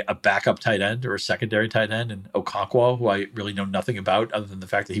yards by a backup tight end or a secondary tight end, and Okonkwo, who I really know nothing about other than the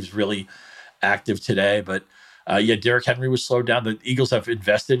fact that he was really active today. But Derrick Henry was slowed down. The Eagles have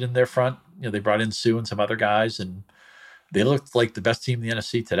invested in their front. They brought in Sue and some other guys, and they looked like the best team in the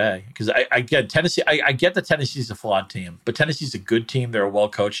NFC today. Because I get Tennessee. I get that Tennessee's a flawed team, but Tennessee's a good team. They're a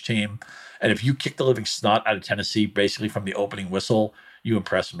well-coached team. And if you kick the living snot out of Tennessee, basically from the opening whistle, you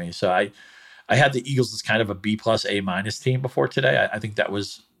impress me. So I had the Eagles as kind of a B+, A- team before today. I think that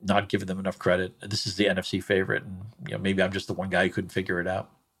was not giving them enough credit. This is the NFC favorite. And maybe I'm just the one guy who couldn't figure it out.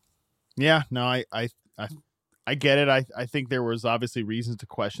 Yeah, no, I get it. I think there was obviously reasons to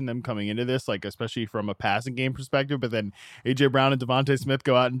question them coming into this, like especially from a passing game perspective. But then A.J. Brown and Devonta Smith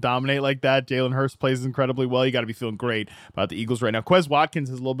go out and dominate like that. Jalen Hurts plays incredibly well. You got to be feeling great about the Eagles right now. Quez Watkins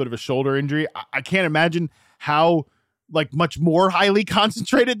has a little bit of a shoulder injury. I can't imagine how much more highly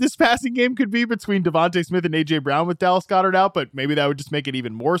concentrated this passing game could be between Devonta Smith and A.J. Brown with Dallas Goedert out, but maybe that would just make it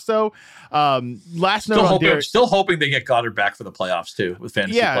even more so. Last note, still hoping they get Goddard back for the playoffs too, with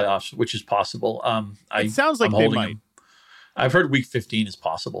fantasy playoffs, which is possible. It sounds like they might. I've heard week 15 is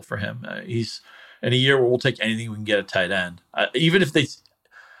possible for him. He's in a year where we'll take anything we can get at tight end. Even if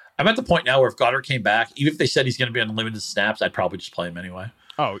I'm at the point now where if Goddard came back, even if they said he's going to be on limited snaps, I'd probably just play him anyway.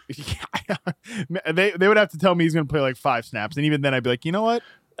 Oh, yeah. They would have to tell me he's going to play like 5 snaps. And even then I'd be like, you know what?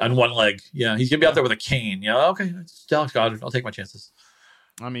 On one leg. Yeah. He's going to be out there with a cane. Okay. It's Dallas Goedert. I'll take my chances.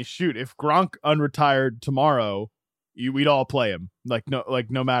 I mean, shoot, if Gronk unretired tomorrow, we'd all play him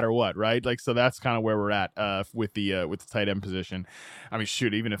no matter what. Right. So that's kind of where we're at with the tight end position. I mean,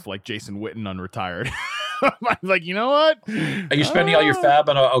 shoot, even if Jason Witten unretired, I'm like, you know what? Are you spending all your fab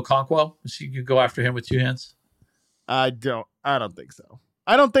on Okonkwo? So you go after him with 2 hands? I don't think so.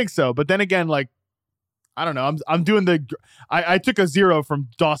 I don't think so. But then again, I don't know. I'm doing I took a 0 from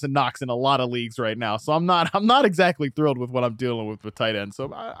Dawson Knox in a lot of leagues right now. So I'm not exactly thrilled with what I'm dealing with tight end.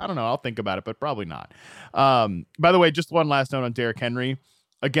 So I don't know. I'll think about it, but probably not. By the way, just one last note on Derrick Henry.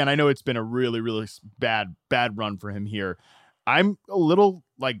 Again, I know it's been a really, really bad run for him here. I'm a little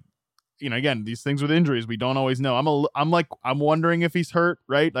again, these things with injuries, we don't always know. I'm wondering if he's hurt,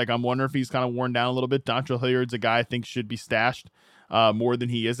 right? I'm wondering if he's kind of worn down a little bit. Dontrell Hilliard's a guy I think should be stashed more than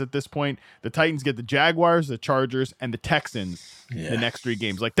he is at this point. The Titans get the Jaguars, the Chargers, and the Texans the next 3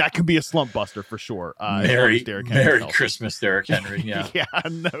 games. That could be a slump buster for sure. Merry Christmas, Derrick Henry. Yeah. Yeah,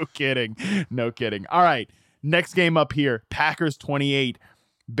 no kidding. All right, next game up here, Packers 28,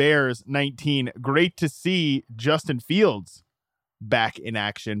 Bears 19. Great to see Justin Fields back in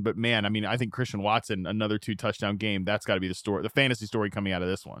action, but man, I mean, I think Christian Watson, another 2 touchdown game. That's got to be the fantasy story coming out of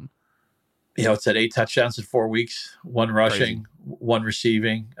this one. It's at 8 touchdowns in 4 weeks, 1 rushing, 1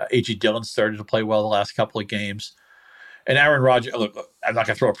 receiving. A.J. Dillon started to play well the last couple of games. And Aaron Rodgers, look, I'm not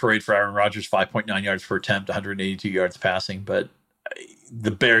going to throw a parade for Aaron Rodgers, 5.9 yards per attempt, 182 yards passing, but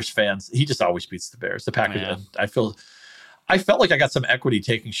the Bears fans, he just always beats the Bears. The Packers, I felt like I got some equity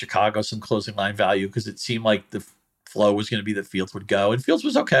taking Chicago, some closing line value, because it seemed like the flow was going to be that Fields would go, and Fields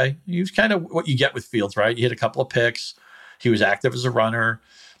was okay. He was kind of what you get with Fields, right? He hit a couple of picks. He was active as a runner.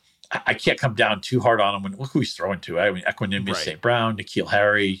 I can't come down too hard on him when look who he's throwing to. I mean, Equanimeous St. Brown, N'Keal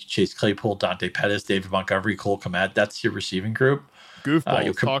Harry, Chase Claypool, Dante Pettis, David Montgomery, Cole Kmet. That's your receiving group.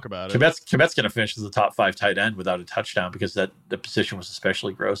 Goofballs, talk about it. Kmet's going to finish as the top 5 tight end without a touchdown because the position was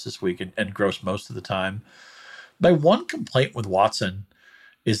especially gross this week and gross most of the time. My one complaint with Watson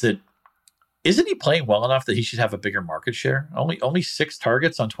is that isn't he playing well enough that he should have a bigger market share? Only 6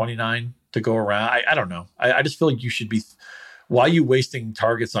 targets on 29 to go around. I don't know. I just feel like you should be. Why are you wasting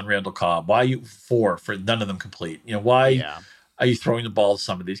targets on Randall Cobb? Why are you 4 for none of them complete? Why are you throwing the ball to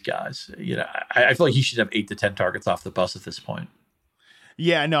some of these guys? I feel like he should have 8 to 10 targets off the bus at this point.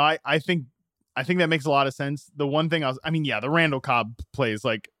 Yeah, no, I think that makes a lot of sense. The one thing the Randall Cobb plays,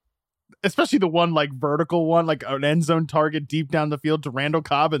 like, especially the one like vertical one, like an end zone target deep down the field to Randall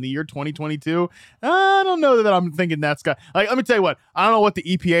Cobb in the year 2022. I don't know that I'm thinking that's got, like, let me tell you what, I don't know what the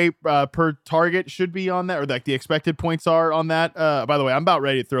EPA per target should be on that, or like the expected points are on that. By the way, I'm about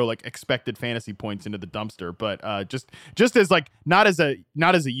ready to throw like expected fantasy points into the dumpster, but just as like, not as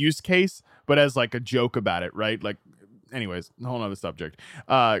a use case, but as like a joke about it, right? Like, anyways, a whole other subject.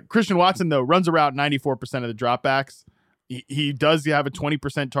 Christian Watson, though, runs a route 94% of the dropbacks. He does have a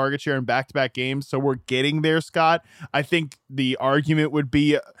 20% target share in back-to-back games, so we're getting there, Scott. I think the argument would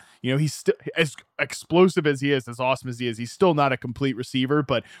be, he's still as explosive as he is, as awesome as he is. He's still not a complete receiver,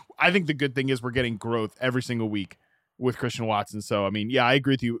 but I think the good thing is we're getting growth every single week with Christian Watson. So, I mean, yeah, I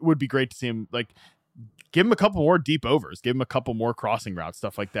agree with you. It would be great to see him, like, give him a couple more deep overs, give him a couple more crossing routes,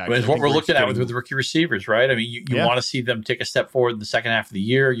 stuff like that. It's what we're looking at with the rookie receivers, right? I mean, you want to see them take a step forward in the second half of the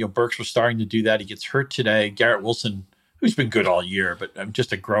year. Burks was starting to do that. He gets hurt today. Garrett Wilson, who's been good all year, but I'm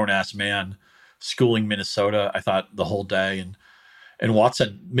just a grown-ass man schooling Minnesota, I thought, the whole day. And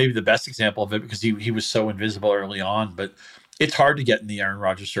Watson, maybe the best example of it because he was so invisible early on, but it's hard to get in the Aaron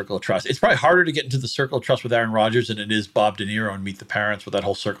Rodgers circle of trust. It's probably harder to get into the circle of trust with Aaron Rodgers than it is Bob De Niro and Meet the Parents, where that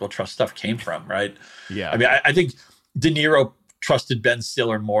whole circle of trust stuff came from, right? Yeah. I mean, I think De Niro trusted Ben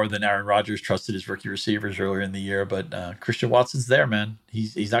Stiller more than Aaron Rodgers trusted his rookie receivers earlier in the year, but Christian Watson's there, man.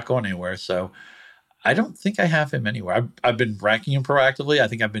 He's not going anywhere, so I don't think I have him anywhere. I've been ranking him proactively. I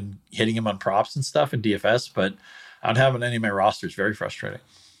think I've been hitting him on props and stuff in DFS, but I don't have him on any of my rosters. Very frustrating.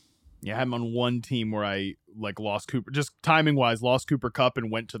 Yeah, I had him on one team where I lost Cooper, just timing wise, lost Cooper Kupp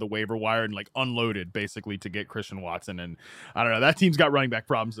and went to the waiver wire and unloaded basically to get Christian Watson. And I don't know, that team's got running back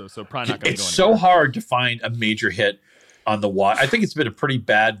problems though, so probably not going to go. It's so hard to find a major hit on the wire. I think it's been a pretty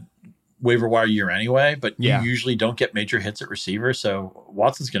bad waiver wire year anyway, but you usually don't get major hits at receiver. So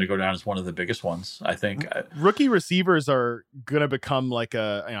Watson's going to go down as one of the biggest ones, I think. Rookie receivers are going to become I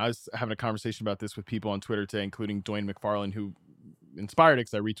was having a conversation about this with people on Twitter today, including Dwayne McFarland, who inspired it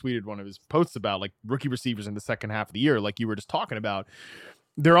because I retweeted one of his posts about rookie receivers in the second half of the year, like you were just talking about.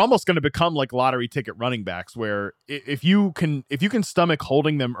 They're almost going to become like lottery ticket running backs, where if you can stomach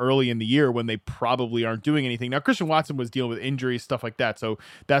holding them early in the year when they probably aren't doing anything. Now, Christian Watson was dealing with injuries, stuff like that, so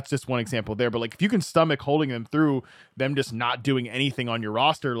that's just one example there. But if you can stomach holding them through them just not doing anything on your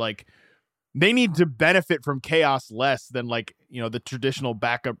roster, they need to benefit from chaos less than the traditional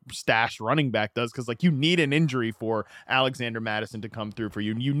backup stash running back does, because you need an injury for Alexander Mattison to come through for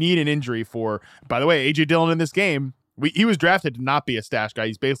you. You need an injury for, by the way, AJ Dillon in this game. He was drafted to not be a stash guy.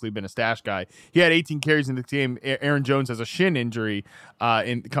 He's basically been a stash guy. He had 18 carries in the game. Aaron Jones has a shin injury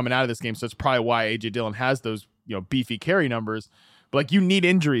coming out of this game, so it's probably why AJ Dillon has those beefy carry numbers. But you need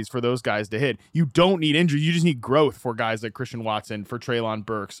injuries for those guys to hit. You don't need injuries. You just need growth for guys like Christian Watson, for Treylon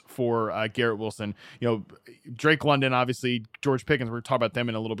Burks, for Garrett Wilson. Drake London, obviously, George Pickens. We're going to talk about them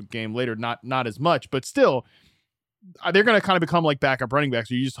in a little bit game later. Not as much, but still, they're going to kind of become like backup running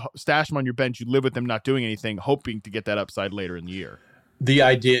backs. You just stash them on your bench. You live with them not doing anything, hoping to get that upside later in the year. The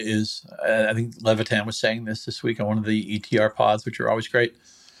idea is, I think Levitan was saying this week on one of the ETR pods, which are always great.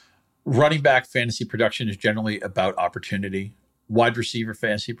 Running back fantasy production is generally about opportunity. Wide receiver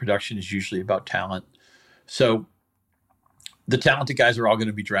fantasy production is usually about talent. So the talented guys are all going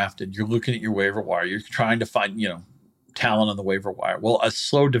to be drafted. You're looking at your waiver wire. You're trying to find, talent on the waiver wire. Well, a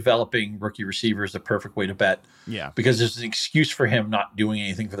slow developing rookie receiver is the perfect way to bet. Yeah. Because there's an excuse for him not doing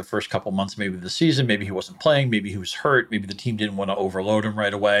anything for the first couple months, maybe of the season. Maybe he wasn't playing. Maybe he was hurt. Maybe the team didn't want to overload him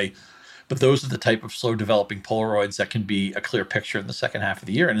right away. But those are the type of slow developing Polaroids that can be a clear picture in the second half of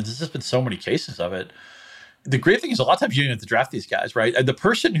the year. And there's just been so many cases of it. the great thing is a lot of times you don't have to draft these guys, right? And the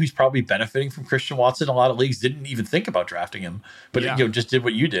person who's probably benefiting from Christian Watson in a lot of leagues didn't even think about drafting him, but just did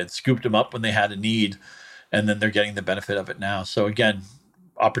what you did, scooped him up when they had a need, and then they're getting the benefit of it now. So again,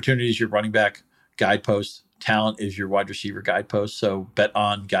 opportunity is your running back guidepost. Talent is your wide receiver guidepost. So bet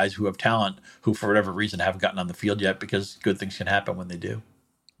on guys who have talent who, for whatever reason, haven't gotten on the field yet, because good things can happen when they do.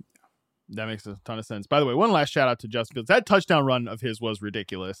 That makes a ton of sense. By the way, one last shout out to Justin Fields. That touchdown run of his was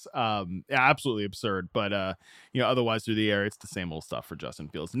ridiculous. Absolutely absurd. But, otherwise through the air, it's the same old stuff for Justin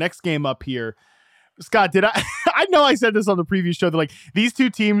Fields. Next game up here. Scott, I know I said this on the previous show that like these two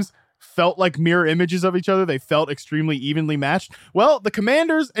teams felt like mirror images of each other. They felt extremely evenly matched. Well, the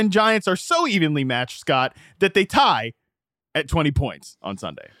Commanders and Giants are so evenly matched, Scott, that they tie at 20 points on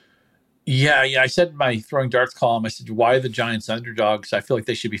Sunday. Yeah. I said in my throwing darts column, I said, why are the Giants underdogs? I feel like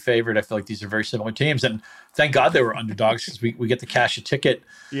they should be favored. I feel like these are very similar teams. And thank God they were underdogs, because we get to cash a ticket.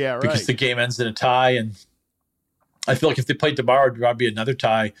 Yeah, right. Because the game ends in a tie. And I feel like if they played tomorrow, it'd probably be another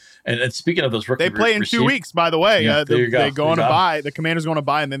tie. And speaking of those rookie, they play in 2 weeks, by the way. Yeah, they go on a bye. The Commanders go on a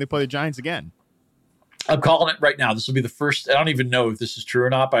bye, and then they play the Giants again. I'm calling it right now. This will be the first. I don't even know if this is true or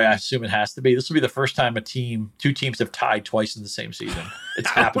not, but I assume it has to be. This will be the first time two teams have tied twice in the same season. It's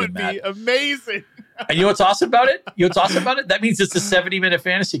happening, Matt. That would be amazing. And you know what's awesome about it? That means it's a 70-minute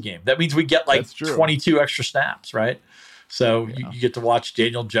fantasy game. That means we get like 22 extra snaps, right? So you get to watch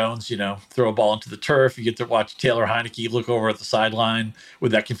Daniel Jones, throw a ball into the turf. You get to watch Taylor Heineke look over at the sideline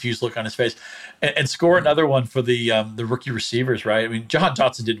with that confused look on his face, and score another one for the rookie receivers, right? I mean, Jahan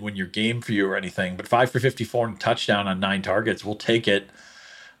Dotson didn't win your game for you or anything, but 5 for 54 and a touchdown on 9 targets. We'll take it.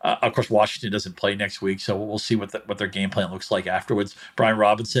 Of course, Washington doesn't play next week, so we'll see what their game plan looks like afterwards. Brian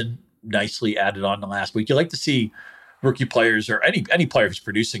Robinson nicely added on to last week. You like to see rookie players or any player who's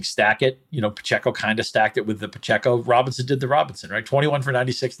producing stack it. Pacheco kind of stacked it with the Pacheco. Robinson did the Robinson, right? 21 for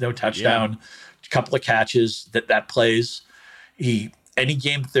 96, no touchdown, a couple of catches that plays. Any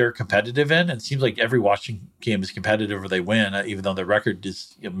game that they're competitive in, and it seems like every Washington game is competitive or they win, even though their record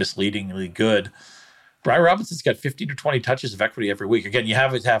is misleadingly good. Brian Robinson's got 15 to 20 touches of equity every week. Again, you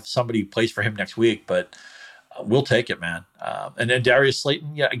have to have somebody who plays for him next week, but we'll take it, man. And then Darius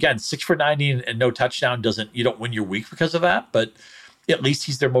Slayton, again, 6 for 90 and no touchdown you don't win your week because of that, but at least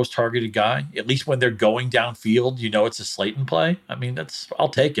he's their most targeted guy. At least when they're going downfield, it's a Slayton play. I mean, I'll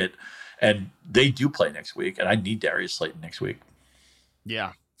take it. And they do play next week, and I need Darius Slayton next week.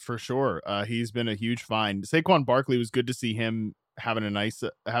 Yeah, for sure. He's been a huge find. Saquon Barkley, was good to see him having a nice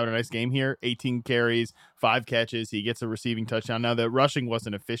game here. 18 carries, 5 catches. He gets a receiving touchdown. Now the rushing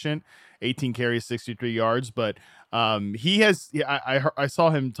wasn't efficient. 18 carries, 63 yards, but he has. I saw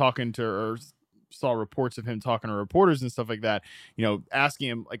him talking to, or saw reports of him talking to reporters and stuff like that. Asking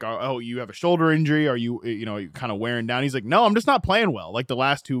him like, "Oh, you have a shoulder injury? Are you kind of wearing down?" He's like, "No, I'm just not playing well. Like the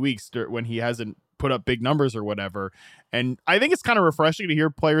last 2 weeks when he hasn't put up big numbers or whatever." And I think it's kind of refreshing to hear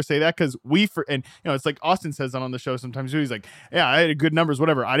players say that, because it's like Austin says that on the show sometimes too. He's like, "Yeah, I had good numbers,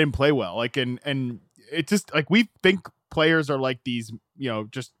 whatever. I didn't play well." Like, and it's just like, we think players are like these,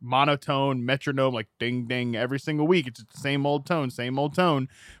 just monotone metronome, like ding, ding every single week. It's the same old tone,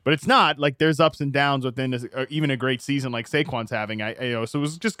 but it's not. Like there's ups and downs within even a great season like Saquon's having. So it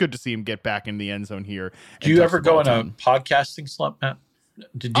was just good to see him get back in the end zone here. Do you ever go in a podcasting slump, Matt?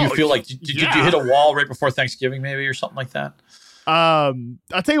 Did you feel like did you hit a wall right before Thanksgiving maybe or something like that? I'll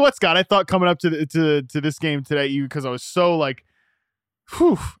tell you what, Scott, I thought coming up to this game today, because I was so like,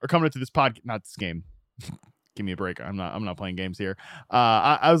 or coming up to this not this game. Give me a break. I'm not playing games here.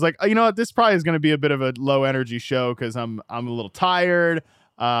 I was like, this probably is going to be a bit of a low energy show because I'm a little tired.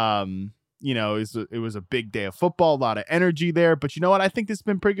 It was a big day of football, a lot of energy there. But you know what? I think this has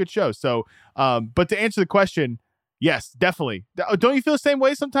been a pretty good show. So, but to answer the question, yes, definitely. Don't you feel the same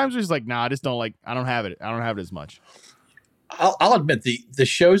way sometimes? It's like, nah, I just don't like. I don't have it. I don't have it as much. I'll admit the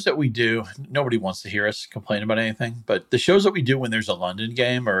shows that we do, nobody wants to hear us complain about anything, but the shows that we do when there's a London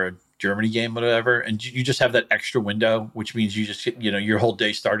game or a Germany game, whatever, and you just have that extra window, which means you just, your whole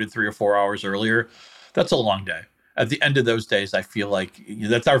day started 3 or 4 hours earlier. That's a long day. At the end of those days, I feel like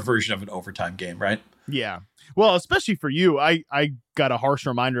that's our version of an overtime game, right? Yeah. Well, especially for you, I got a harsh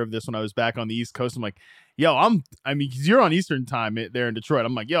reminder of this when I was back on the East Coast. I'm like, yo, because you're on Eastern time there in Detroit.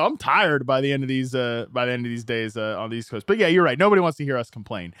 I'm like, yo, I'm tired by the end of these days on the East Coast. But yeah, you're right. Nobody wants to hear us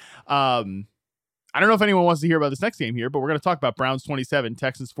complain. I don't know if anyone wants to hear about this next game here, but we're going to talk about Browns 27,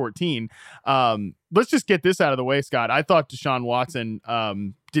 Texans 14. Let's just get this out of the way, Scott. I thought Deshaun Watson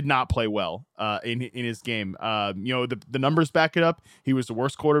did not play well in his game. The numbers back it up. He was the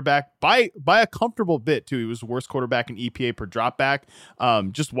worst quarterback by a comfortable bit too. He was the worst quarterback in EPA per dropback.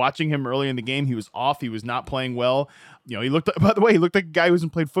 Just watching him early in the game, he was off. He was not playing well. He looked like a guy who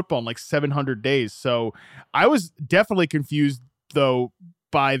hasn't played football in like 700 days. So I was definitely confused though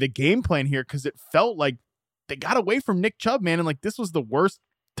by the game plan here, because it felt like they got away from Nick Chubb, man, and like this was the worst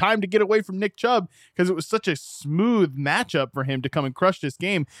time to get away from Nick Chubb because it was such a smooth matchup for him to come and crush this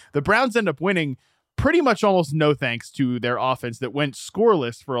game. The Browns end up winning pretty much almost no thanks to their offense that went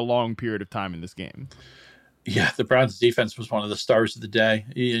scoreless for a long period of time in this game. Yeah, the Browns defense was one of the stars of the day.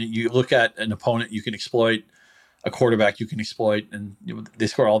 You look at an opponent you can exploit, a quarterback you can exploit, and they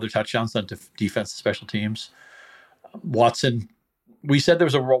score all their touchdowns on defense and special teams. Watson, we said there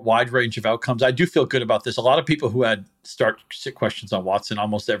was a wide range of outcomes. I do feel good about this. A lot of people who had sit questions on Watson,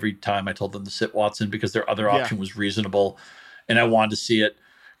 almost every time I told them to sit Watson because their other option was reasonable. And I wanted to see it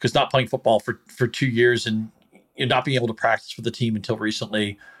because not playing football for 2 years and not being able to practice for the team until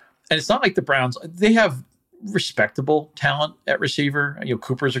recently. And it's not like the Browns, they have respectable talent at receiver.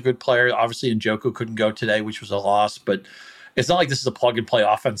 Cooper's a good player. Obviously, Njoku couldn't go today, which was a loss, but it's not like this is a plug and play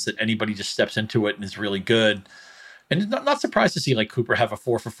offense that anybody just steps into it and is really good. And not surprised to see like Cooper have a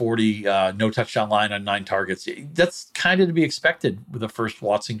 4 for 40, no touchdown line on 9 targets. That's kind of to be expected with the first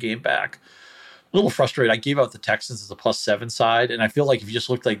Watson game back. A little frustrated. I gave out the Texans as a +7 side, and I feel like if you just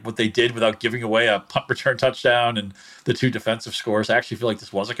looked like what they did without giving away a punt return touchdown and the 2 defensive scores, I actually feel like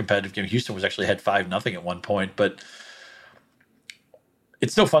this was a competitive game. Houston was actually ahead 5-0 at one point, but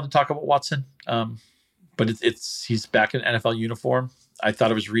it's still fun to talk about Watson. But he's back in NFL uniform. I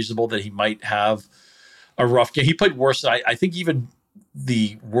thought it was reasonable that he might have a rough game. He played worse. I think even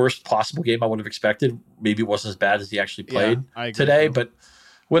the worst possible game I would have expected. Maybe it wasn't as bad as he actually played today, but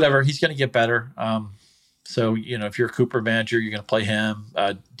whatever. He's going to get better. So, if you're a Cooper manager, you're going to play him.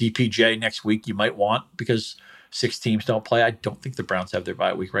 DPJ next week you might want because 6 teams don't play. I don't think the Browns have their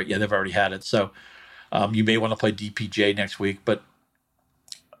bye week, right? Yeah, they've already had it. So you may want to play DPJ next week, but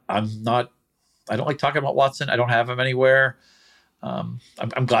I don't like talking about Watson. I don't have him anywhere. I'm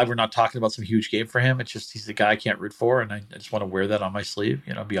glad we're not talking about some huge game for him. It's just he's the guy I can't root for, and I just want to wear that on my sleeve.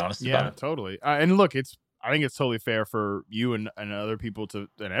 Be honest about it. Yeah, totally. And look, I think it's totally fair for you and other people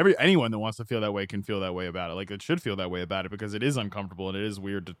anyone that wants to feel that way can feel that way about it. Like it should feel that way about it because it is uncomfortable and it is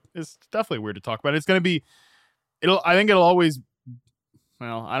weird. It's definitely weird to talk about. It's going to be. I think it'll always.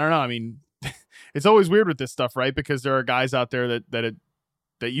 Well, I don't know. I mean, it's always weird with this stuff, right? Because there are guys out there that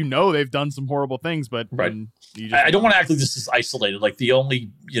they've done some horrible things, but right. I don't want to act like this is isolated. Like the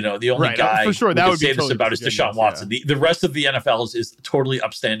only right, guy for sure that would say totally this about is Deshaun Watson. Yeah. The rest of the NFL is totally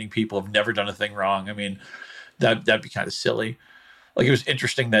upstanding people, have never done a thing wrong. I mean, that'd be kind of silly. Like it was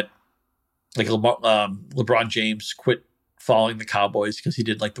interesting that like LeBron James quit following the Cowboys because he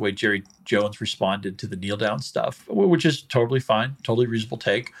didn't like the way Jerry Jones responded to the kneel down stuff, which is totally fine, totally reasonable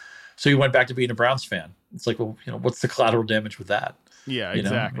take. So he went back to being a Browns fan. It's like, well, what's the collateral damage with that? Yeah,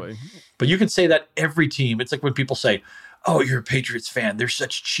 exactly. But you can say that every team. It's like when people say, "Oh, you're a Patriots fan. They're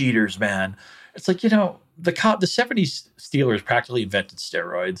such cheaters, man." It's like, the 70s Steelers practically invented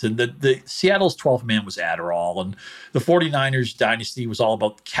steroids, and the Seattle's 12th man was Adderall, and the 49ers dynasty was all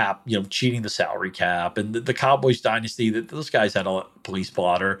about cap, cheating the salary cap, and the Cowboys dynasty, those guys had a police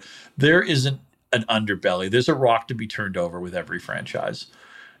blotter. There isn't an underbelly. There's a rock to be turned over with every franchise,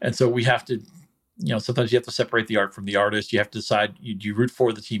 and so we have to. Sometimes you have to separate the art from the artist. You have to decide, do you root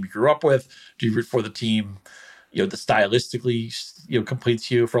for the team you grew up with? Do you root for the team, that stylistically,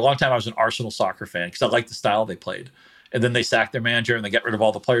 completes you? For a long time, I was an Arsenal soccer fan because I liked the style they played. And then they sacked their manager and they got rid of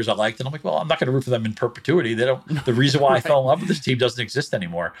all the players I liked. And I'm like, well, I'm not going to root for them in perpetuity. The reason why I fell in love with this team doesn't exist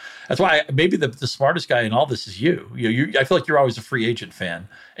anymore. That's why maybe the smartest guy in all this is you. I feel like you're always a free agent fan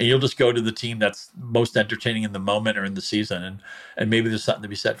and you'll just go to the team that's most entertaining in the moment or in the season. And maybe there's something to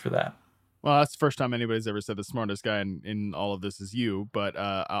be said for that. Well, that's the first time anybody's ever said the smartest guy in all of this is you, but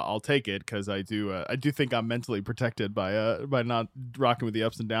I'll take it because I do think I'm mentally protected by not rocking with the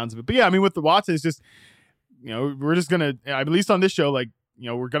ups and downs of it. But yeah, I mean, with the Watson, it's just we're just gonna, at least on this show,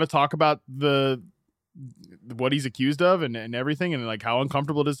 we're gonna talk about what he's accused of and everything, and like how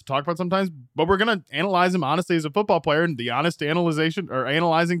uncomfortable it is to talk about sometimes. But we're gonna analyze him honestly as a football player, and the honest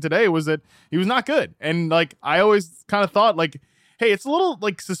analyzing today was that he was not good. And like I always kind of thought hey, it's a little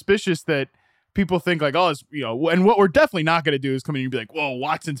suspicious that people think and what we're definitely not going to do is come in and be like, whoa,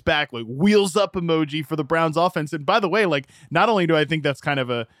 Watson's back, wheels up emoji for the Browns offense. And by the way, not only do I think that's kind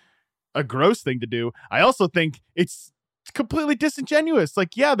of a gross thing to do, I also think it's completely disingenuous.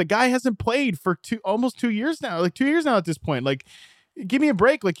 Yeah, the guy hasn't played for almost 2 years now, 2 years now at this point. Give me a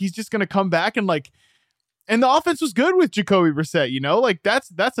break. He's just going to come back and And the offense was good with Jacoby Brissett, like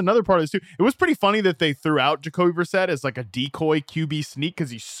that's another part of this too. It was pretty funny that they threw out Jacoby Brissett as like a decoy QB sneak because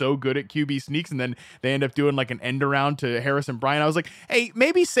he's so good at QB sneaks, and then they end up doing like an end around to Harrison Bryant. I was like, hey,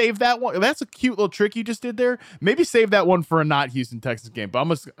 maybe save that one. That's a cute little trick you just did there. Maybe save that one for a not Houston Texans game. But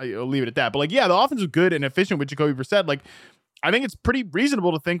I'll leave it at that. But like, yeah, the offense was good and efficient with Jacoby Brissett. Like, I think it's pretty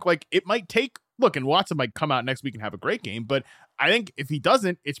reasonable to think like it might take. Look, and Watson might come out next week and have a great game, but I think if he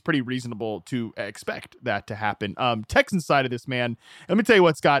doesn't, it's pretty reasonable to expect that to happen. Texans side of this, man, let me tell you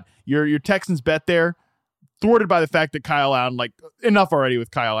what, Scott, your Texans bet there, thwarted by the fact that Kyle Allen, like, enough already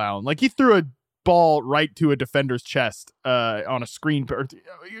with Kyle Allen. Like, he threw a ball right to a defender's chest on a screen.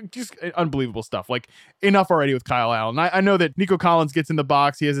 Just unbelievable stuff. Like, enough already with Kyle Allen. I know that Nico Collins gets in the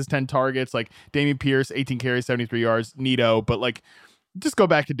box. He has his 10 targets. Like, Dameon Pierce, 18 carries, 73 yards, neato, but like, just go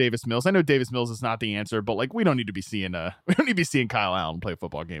back to Davis Mills. I know Davis Mills is not the answer, but like we don't need to be seeing Kyle Allen play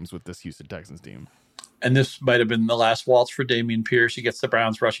football games with this Houston Texans team. And this might have been the last waltz for Dameon Pierce. He gets the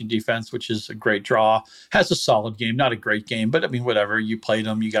Browns rushing defense, which is a great draw. Has a solid game, not a great game, but I mean, whatever. You played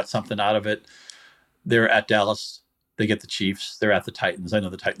them, you got something out of it. They're at Dallas. They get the Chiefs. They're at the Titans. I know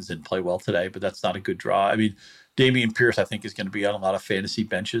the Titans didn't play well today, but that's not a good draw. I mean, Dameon Pierce, I think, is going to be on a lot of fantasy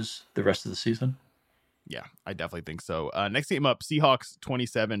benches the rest of the season. Yeah, I definitely think so. Next game up, Seahawks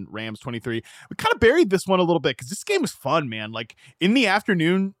 27, Rams 23. We kind of buried this one a little bit because this game was fun, man. Like in the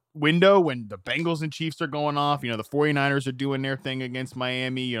afternoon window when the Bengals and Chiefs are going off, the 49ers are doing their thing against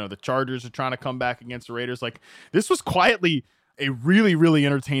Miami, the Chargers are trying to come back against the Raiders. Like this was quietly a really, really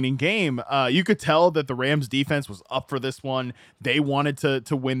entertaining game. You could tell that the Rams defense was up for this one. They wanted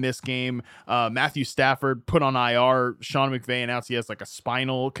to win this game. Matthew Stafford put on IR. Sean McVay announced he has like a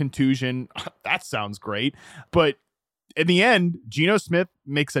spinal contusion. That sounds great. But in the end, Geno Smith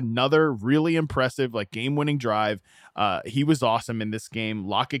makes another really impressive, like game-winning drive. He was awesome in this game.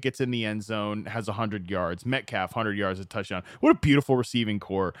 Lockett gets in the end zone, has 100 yards. Metcalf, 100 yards, a touchdown. What a beautiful receiving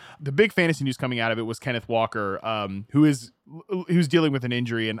core. The big fantasy news coming out of it was Kenneth Walker, who's dealing with an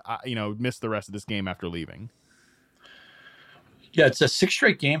injury and missed the rest of this game after leaving. Yeah, it's 6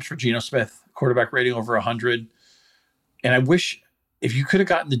 straight games for Geno Smith, quarterback rating over 100. And I wish if you could have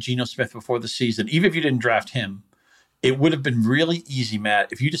gotten the Geno Smith before the season, even if you didn't draft him, it would have been really easy,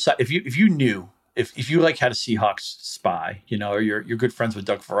 Matt. If you like had a Seahawks spy, or you're good friends with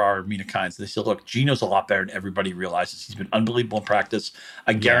Doug Farrar or Mina Kimes, they said, look, Geno's a lot better than everybody realizes. He's been unbelievable in practice.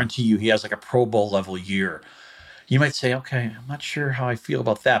 I guarantee you he has like a Pro Bowl level year. You might say, okay, I'm not sure how I feel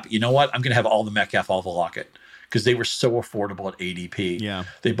about that, but you know what? I'm going to have all the Metcalf, all the Lockett because they were so affordable at ADP. Yeah.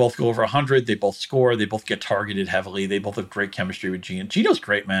 They both go over 100. They both score. They both get targeted heavily. They both have great chemistry with Geno. Geno's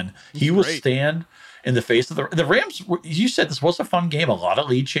great, man. He will stand in the face of the Rams. You said this was a fun game. A lot of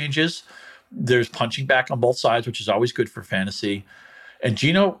lead changes. There's punching back on both sides, which is always good for fantasy. And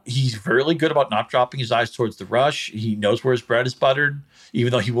Geno, he's really good about not dropping his eyes towards the rush. He knows where his bread is buttered,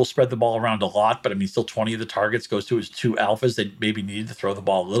 even though he will spread the ball around a lot. But I mean, still 20 of the targets goes to his 2 alphas that maybe needed to throw the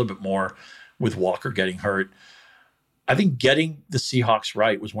ball a little bit more with Walker getting hurt. I think getting the Seahawks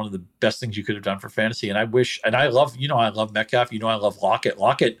right was one of the best things you could have done for fantasy. And I love Metcalf. I love Lockett.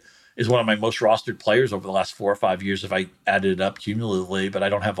 Lockett is one of my most rostered players over the last 4 or 5 years if I added it up cumulatively, but I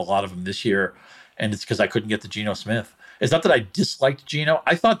don't have a lot of them this year. And it's because I couldn't get the Geno Smith. It's not that I disliked Geno.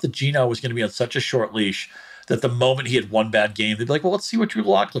 I thought that Geno was going to be on such a short leash that the moment he had one bad game, they'd be like, well, let's see what Drew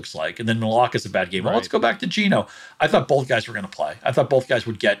Lock looks like. And then Lock is a bad game. Well, let's go back to Geno. I thought both guys were going to play. I thought both guys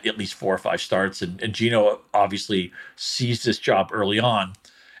would get at least 4 or 5 starts. And Geno obviously seized this job early on.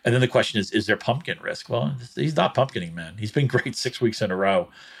 And then the question is there pumpkin risk? Well, he's not pumpkining, man. He's been great 6 weeks in a row.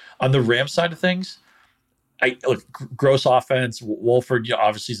 On the Rams side of things, gross offense. Wolford,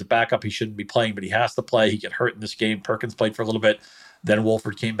 obviously, is a backup. He shouldn't be playing, but he has to play. He get hurt in this game. Perkins played for a little bit. Then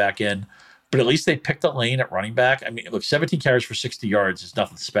Wolford came back in. But at least they picked a lane at running back. I mean, look, 17 carries for 60 yards is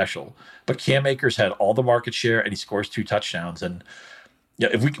nothing special. But Cam Akers had all the market share, and he scores 2 touchdowns. And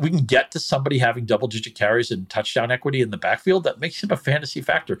if we can get to somebody having double-digit carries and touchdown equity in the backfield, that makes him a fantasy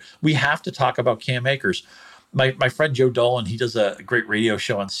factor. We have to talk about Cam Akers. My friend Joe Dolan, he does a great radio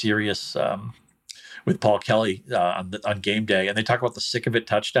show on Sirius with Paul Kelly on game day, and they talk about the sick of it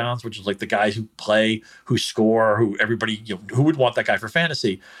touchdowns, which is like the guys who play, who score, who everybody, who would want that guy for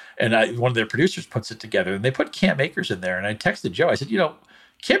fantasy. And one of their producers puts it together, and they put Cam Akers in there. And I texted Joe, I said,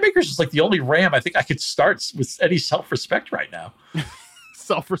 Cam Akers is like the only Ram I think I could start with any self-respect right now.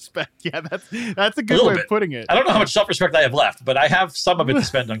 Self-respect. Yeah, that's a good way of putting it. I don't know how much self-respect I have left, but I have some of it to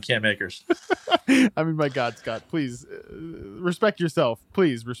spend on Cam Akers. I mean, my God, Scott, please respect yourself.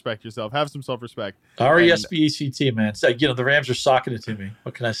 Please respect yourself. Have some self-respect. R-E-S-P-E-C-T, man. It's like, the Rams are socking it to me.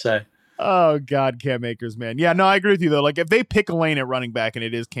 What can I say? Oh God, Cam Akers, man. Yeah, no, I agree with you though. Like if they pick a lane at running back and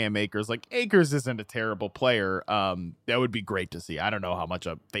it is Cam Akers, like Akers isn't a terrible player. That would be great to see. I don't know how much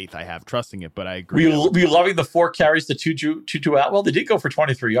of faith I have trusting it, but I agree. Were you loving the 4 carries to Tutu out? Well, they did go for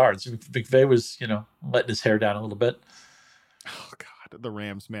 23 yards. McVay was, letting his hair down a little bit. Oh God. The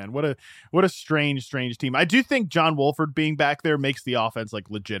Rams, man, what a strange team. I do think John Wolford being back there makes the offense like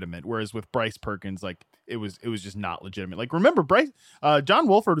legitimate, whereas with Bryce Perkins, like it was just not legitimate. Like remember John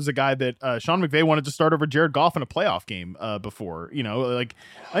Wolford was a guy that Sean McVay wanted to start over Jared Goff in a playoff game before. Like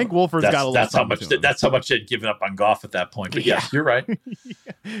I think Wolford's got a little. That's how much they'd given up on Goff at that point. But yes, you're right.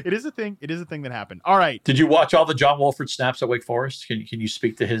 Yeah. It is a thing that happened. All right. Did you watch all the John Wolford snaps at Wake Forest? Can you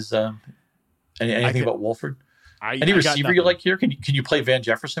speak to his anything about Wolford? Any receiver you like here? Can you play Van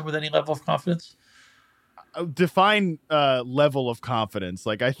Jefferson with any level of confidence? Define level of confidence.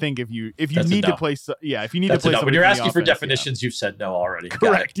 Like I think if you need to play, if you need to play, when you're asking for definitions, you've said no already.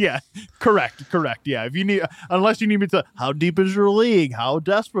 Correct. Yeah. Correct. Yeah. If you need, unless you need me to, how deep is your league? How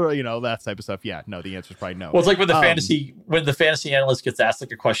desperate? That type of stuff. Yeah. No, the answer is probably no. Well, it's like when the fantasy analyst gets asked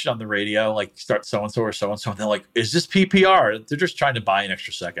like a question on the radio, like start so and so or so and so, and they're like, "Is this PPR?" They're just trying to buy an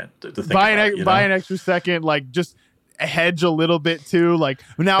extra second to think buy an extra second, like just. Hedge a little bit too. Like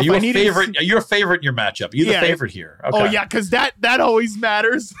now, are you a favorite in your matchup? Are you the favorite here? Okay. Oh yeah, because that always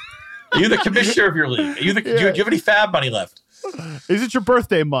matters. Are you the commissioner of your league? Do you have any fab money left? Is it your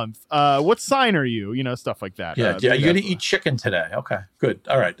birthday month? What sign are you? Stuff like that. Yeah. Are you going to eat chicken today? Okay, good.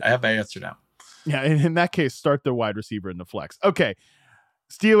 All right, I have my answer now. Yeah, in that case, start the wide receiver in the flex. Okay,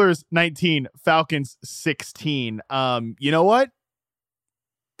 Steelers 19, Falcons 16. You know what?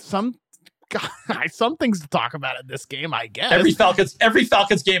 Some things to talk about in this game, I guess. Every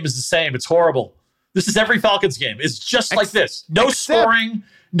Falcons game is the same. It's horrible. This is every Falcons game. It's just like this. No scoring,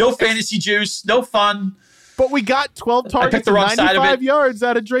 no fantasy juice, no fun. But we got 12 targets and 95 yards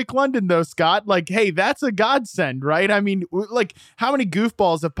out of Drake London, though, Scott. Like, hey, that's a godsend, right? I mean, like, how many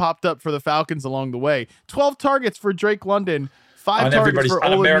goofballs have popped up for the Falcons along the way? 12 targets for Drake London. 5 targets for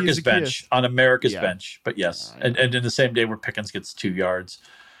on America's bench. On America's bench. But yes. And in the same day where Pickens gets 2 yards.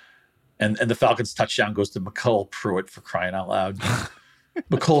 And the Falcons' touchdown goes to McCole Pruitt, for crying out loud.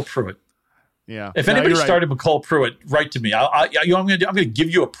 McCole Pruitt. Yeah. If anybody started McCole Pruitt, write to me. I'm going to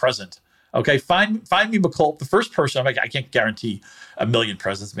give you a present. Okay. Find me McCole. The first person. I can't guarantee a million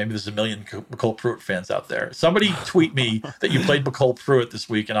presents. Maybe there's a million McCole Pruitt fans out there. Somebody tweet me that you played McCole Pruitt this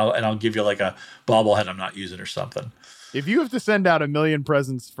week, and I'll give you like a bobblehead I'm not using or something. If you have to send out a million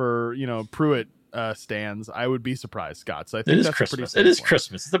presents for Pruitt stands, I would be surprised, Scott. So I think that's Christmas. It is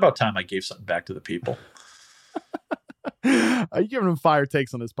Christmas. It's about time I gave something back to the people. You're giving him fire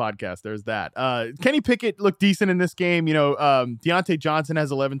takes on this podcast. There's that. Kenny Pickett looked decent in this game. Deontay Johnson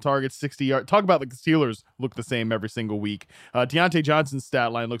has 11 targets, 60 yards. Talk about like the Steelers look the same every single week. Deontay Johnson's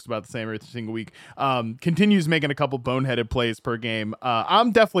stat line looks about the same every single week. Continues making a couple boneheaded plays per game.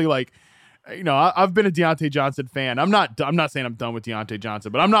 I'm definitely like, I've been a Deontay Johnson fan. I'm not saying I'm done with Deontay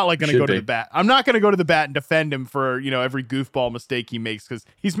Johnson, but I'm not like going to go to the bat. I'm not going to go to the bat and defend him for, every goofball mistake he makes because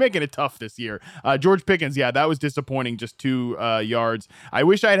he's making it tough this year. George Pickens, that was disappointing. Just 2 yards. I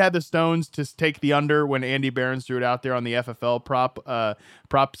wish I'd had the stones to take the under when Andy Behrens threw it out there on the FFL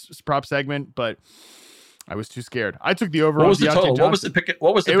prop segment, but I was too scared. I took the over. What was the total? What was the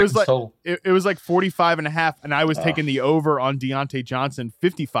Pickens total? It was like 45.5, and I was taking the over on Deontay Johnson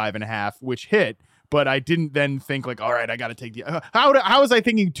 55.5, which hit. But I didn't then think like, all right, I got to take the. How was I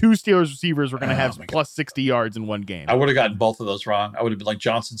thinking 2 Steelers receivers were going to have plus 60 yards in one game? I would have gotten both of those wrong. I would have been like,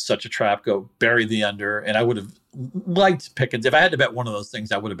 Johnson's such a trap. Go bury the under, and I would have liked Pickens. If I had to bet one of those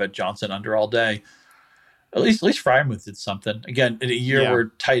things, I would have bet Johnson under all day. At least Freiermuth did something. Again, in a year where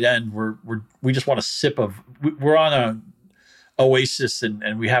tight end, we just want a sip of. We're on a oasis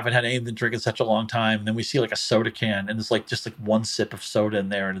and we haven't had anything to drink in such a long time. And then we see like a soda can and it's like just like one sip of soda in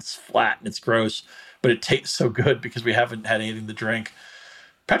there and it's flat and it's gross, but it tastes so good because we haven't had anything to drink.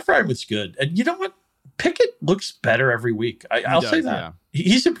 Pat Freiermuth's good, and you know what? Pickett looks better every week. I'll say that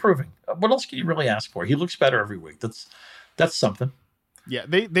he's improving. What else can you really ask for? He looks better every week. That's something. Yeah,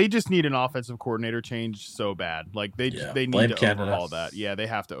 they just need an offensive coordinator change so bad. Like they need to overhaul that. Yeah, they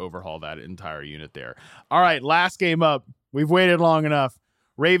have to overhaul that entire unit there. All right, last game up. We've waited long enough.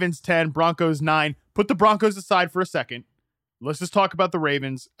 Ravens 10, Broncos 9. Put the Broncos aside for a second. Let's just talk about the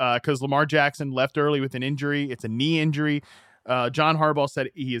Ravens because Lamar Jackson left early with an injury. It's a knee injury. John Harbaugh said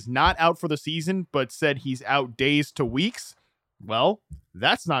he is not out for the season, but said he's out days to weeks. Well,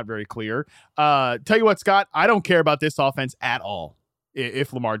 that's not very clear. Tell you what, Scott, I don't care about this offense at all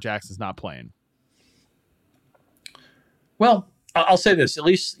if Lamar Jackson's not playing. Well, I'll say this. At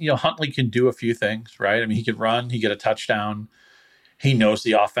least, Huntley can do a few things, right? I mean, he could run, he get a touchdown. He knows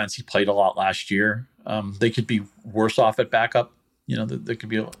the offense. He played a lot last year. They could be worse off at backup. You know, there could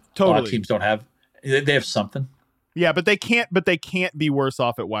be a lot of teams don't have. They have something. Yeah, but they can't. But they can't be worse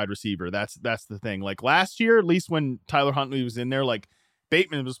off at wide receiver. That's the thing. Like last year, at least when Tyler Huntley was in there, like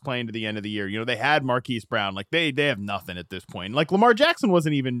Bateman was playing to the end of the year. You know, they had Marquise Brown. Like they have nothing at this point. Like Lamar Jackson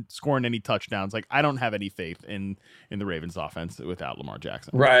wasn't even scoring any touchdowns. Like I don't have any faith in the Ravens offense without Lamar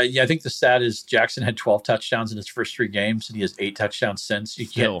Jackson. Right. Yeah, I think the stat is Jackson had 12 touchdowns in his first 3 games, and he has 8 touchdowns since. You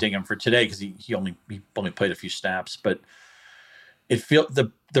can't ding him for today because he only played a few snaps. But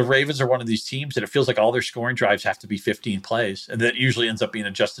the Ravens are one of these teams that it feels like all their scoring drives have to be 15 plays, and that usually ends up being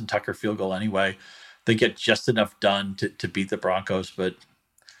a Justin Tucker field goal anyway. They get just enough done to beat the Broncos, but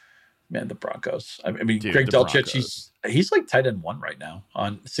man, the Broncos. I mean, dude, Greg Dulcich, he's like tight end 1 right now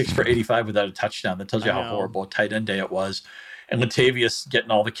on 6 for 85 without a touchdown. That tells you how horrible a tight end day it was. And Latavius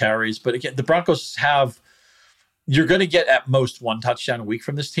getting all the carries. But again, the Broncos you're going to get at most 1 touchdown a week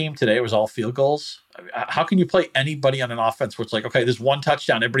from this team. Today it was all field goals. I mean, how can you play anybody on an offense where it's like, okay, there's 1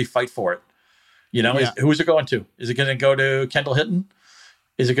 touchdown, everybody fight for it? You know, who is it going to? Is it going to go to Kendall Hinton?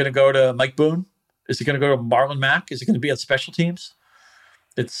 Is it going to go to Mike Boone? Is it going to go to Marlon Mack? Is it going to be on special teams?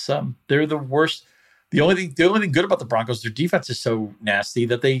 It's they're the worst. The only thing good about the Broncos, their defense is so nasty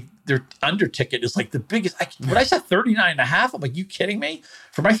that their under ticket is like the biggest. When I said 39.5, I'm like, you kidding me?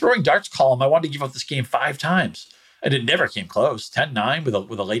 For my throwing darts column, I wanted to give up this game 5 times, and it never came close. 10-9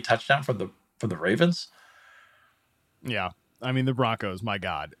 with a late touchdown from the Ravens. Yeah. I mean, the Broncos, my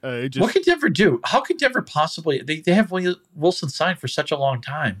God. What could Denver do? How could Denver possibly? They have Wilson signed for such a long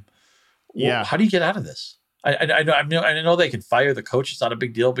time. Yeah. How do you get out of this? I know they can fire the coach. It's not a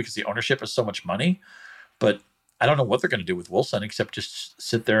big deal because the ownership has so much money. But I don't know what they're going to do with Wilson except just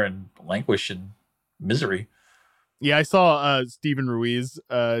sit there and languish in misery. Yeah, I saw Steven Ruiz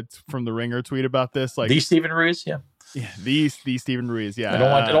from The Ringer tweet about this. Like the Steven Ruiz, yeah. Yeah, the Steven Ruiz, yeah.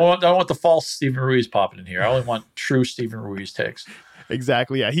 I don't want the false Steven Ruiz popping in here. I only want true Steven Ruiz takes.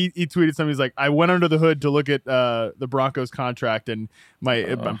 Exactly. Yeah, he tweeted something. He's like, I went under the hood to look at the Broncos contract, and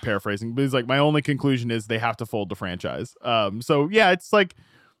I'm paraphrasing, but he's like, my only conclusion is they have to fold the franchise. So yeah, it's like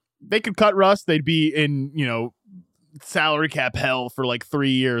they could cut Russ. They'd be in salary cap hell for like 3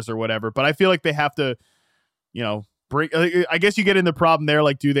 years or whatever. But I feel like they have to, bring. I guess you get in the problem there.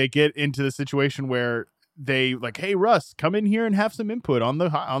 Like, do they get into the situation where they like, hey Russ, come in here and have some input on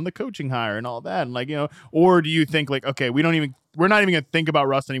the coaching hire and all that, and or do you think like, okay, we're not even gonna think about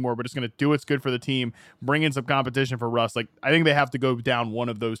Russ anymore, we're just gonna do what's good for the team, bring in some competition for Russ? Like, I think they have to go down one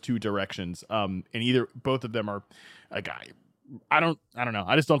of those 2 directions, and both of them are like, I don't know,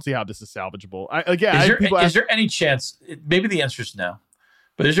 I just don't see how this is salvageable. Is there any chance? Maybe the answer is no,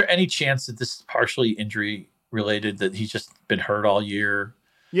 but is there any chance that this is partially injury related, that he's just been hurt all year?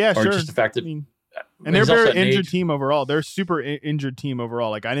 Yeah, or sure. Just the fact that. And they're a very injured team overall. They're a super injured team overall.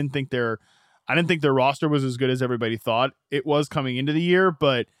 Like, I didn't think their roster was as good as everybody thought it was coming into the year,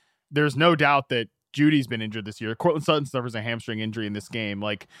 but there's no doubt that Judy's been injured this year. Cortland Sutton suffers a hamstring injury in this game.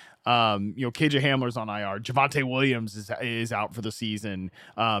 Like, KJ Hamler's on IR. Javonte Williams is out for the season.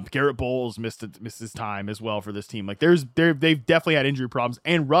 Garrett Bowles missed his time as well for this team. Like, they've definitely had injury problems,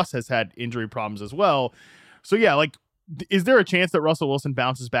 and Russ has had injury problems as well. So yeah, like, is there a chance that Russell Wilson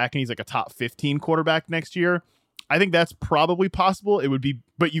bounces back and he's like a top 15 quarterback next year? I think that's probably possible. It would be,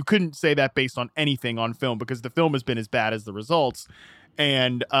 but you couldn't say that based on anything on film because the film has been as bad as the results.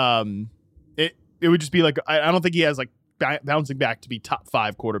 And it would just be like, I don't think he has like bouncing back to be top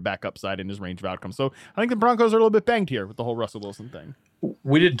 5 quarterback upside in his range of outcomes. So I think the Broncos are a little bit banged here with the whole Russell Wilson thing.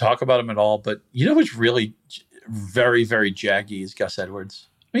 We didn't talk about him at all, but who's really very, very jaggy is Gus Edwards.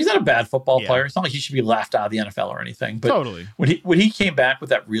 I mean, he's not a bad football player. It's not like he should be laughed out of the NFL or anything. But totally. When he came back with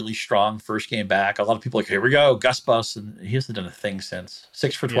that really strong first game back, a lot of people are like, here we go, Gus Bus, and he hasn't done a thing since.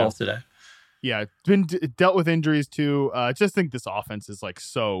 6 for 12 today. Yeah, been dealt with injuries too. I just think this offense is like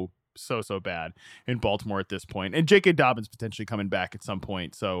so bad in Baltimore at this point. And J.K. Dobbins potentially coming back at some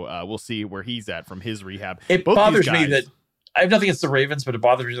point. So we'll see where he's at from his rehab. It bothers me that I have nothing against the Ravens, but it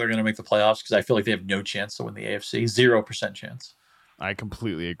bothers me they're going to make the playoffs because I feel like they have no chance to win the AFC. 0% chance. I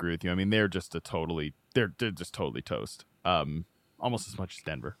completely agree with you. I mean, they're just totally toast. Almost as much as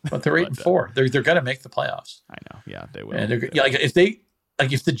Denver. But they're 8-4. They're going to make the playoffs. I know. Yeah, they will. And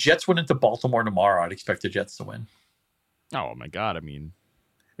if the Jets went into Baltimore tomorrow, I'd expect the Jets to win. Oh my God! I mean,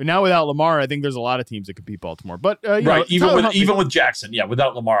 now without Lamar, I think there's a lot of teams that could beat Baltimore. But even with Jackson, yeah,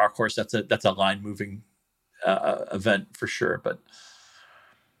 without Lamar, of course, that's a line moving event for sure. But.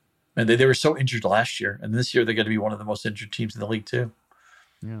 And they were so injured last year, and this year they're going to be one of the most injured teams in the league too.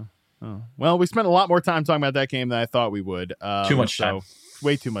 Yeah. Oh. Well, we spent a lot more time talking about that game than I thought we would. Too much time.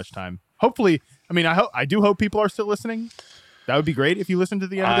 Way too much time. Hopefully, I mean, I do hope people are still listening. That would be great if you listen to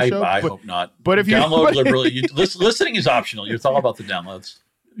the end of the show. I hope not. But if you download liberally, listening is optional. It's all about the downloads.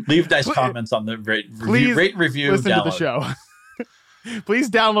 Leave nice comments on the rate and review. Listen download. to the show. Please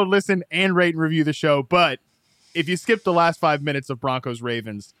download, listen, and rate and review the show. But if you skip the last 5 minutes of Broncos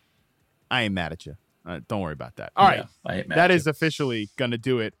Ravens, I ain't mad at you. Don't worry about that. All right, I ain't mad that at is officially gonna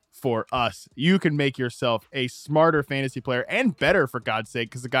do it for us. You can make yourself a smarter fantasy player and better, for God's sake,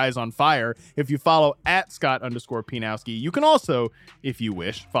 because the guy is on fire. If you follow at Scott_Pianowski, you can also, if you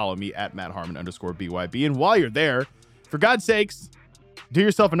wish, follow me at MattHarmon_BYB. And while you're there, for God's sakes, do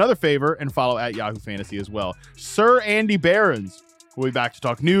yourself another favor and follow at Yahoo Fantasy as well. Sir Andy Barons will be back to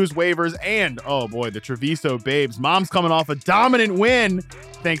talk news, waivers, and, oh boy, the Treviso Babes. Mom's coming off a dominant win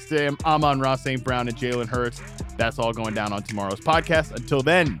thanks to Amon-Ra St. Brown and Jalen Hurts. That's all going down on tomorrow's podcast. Until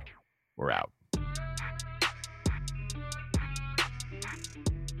then, we're out.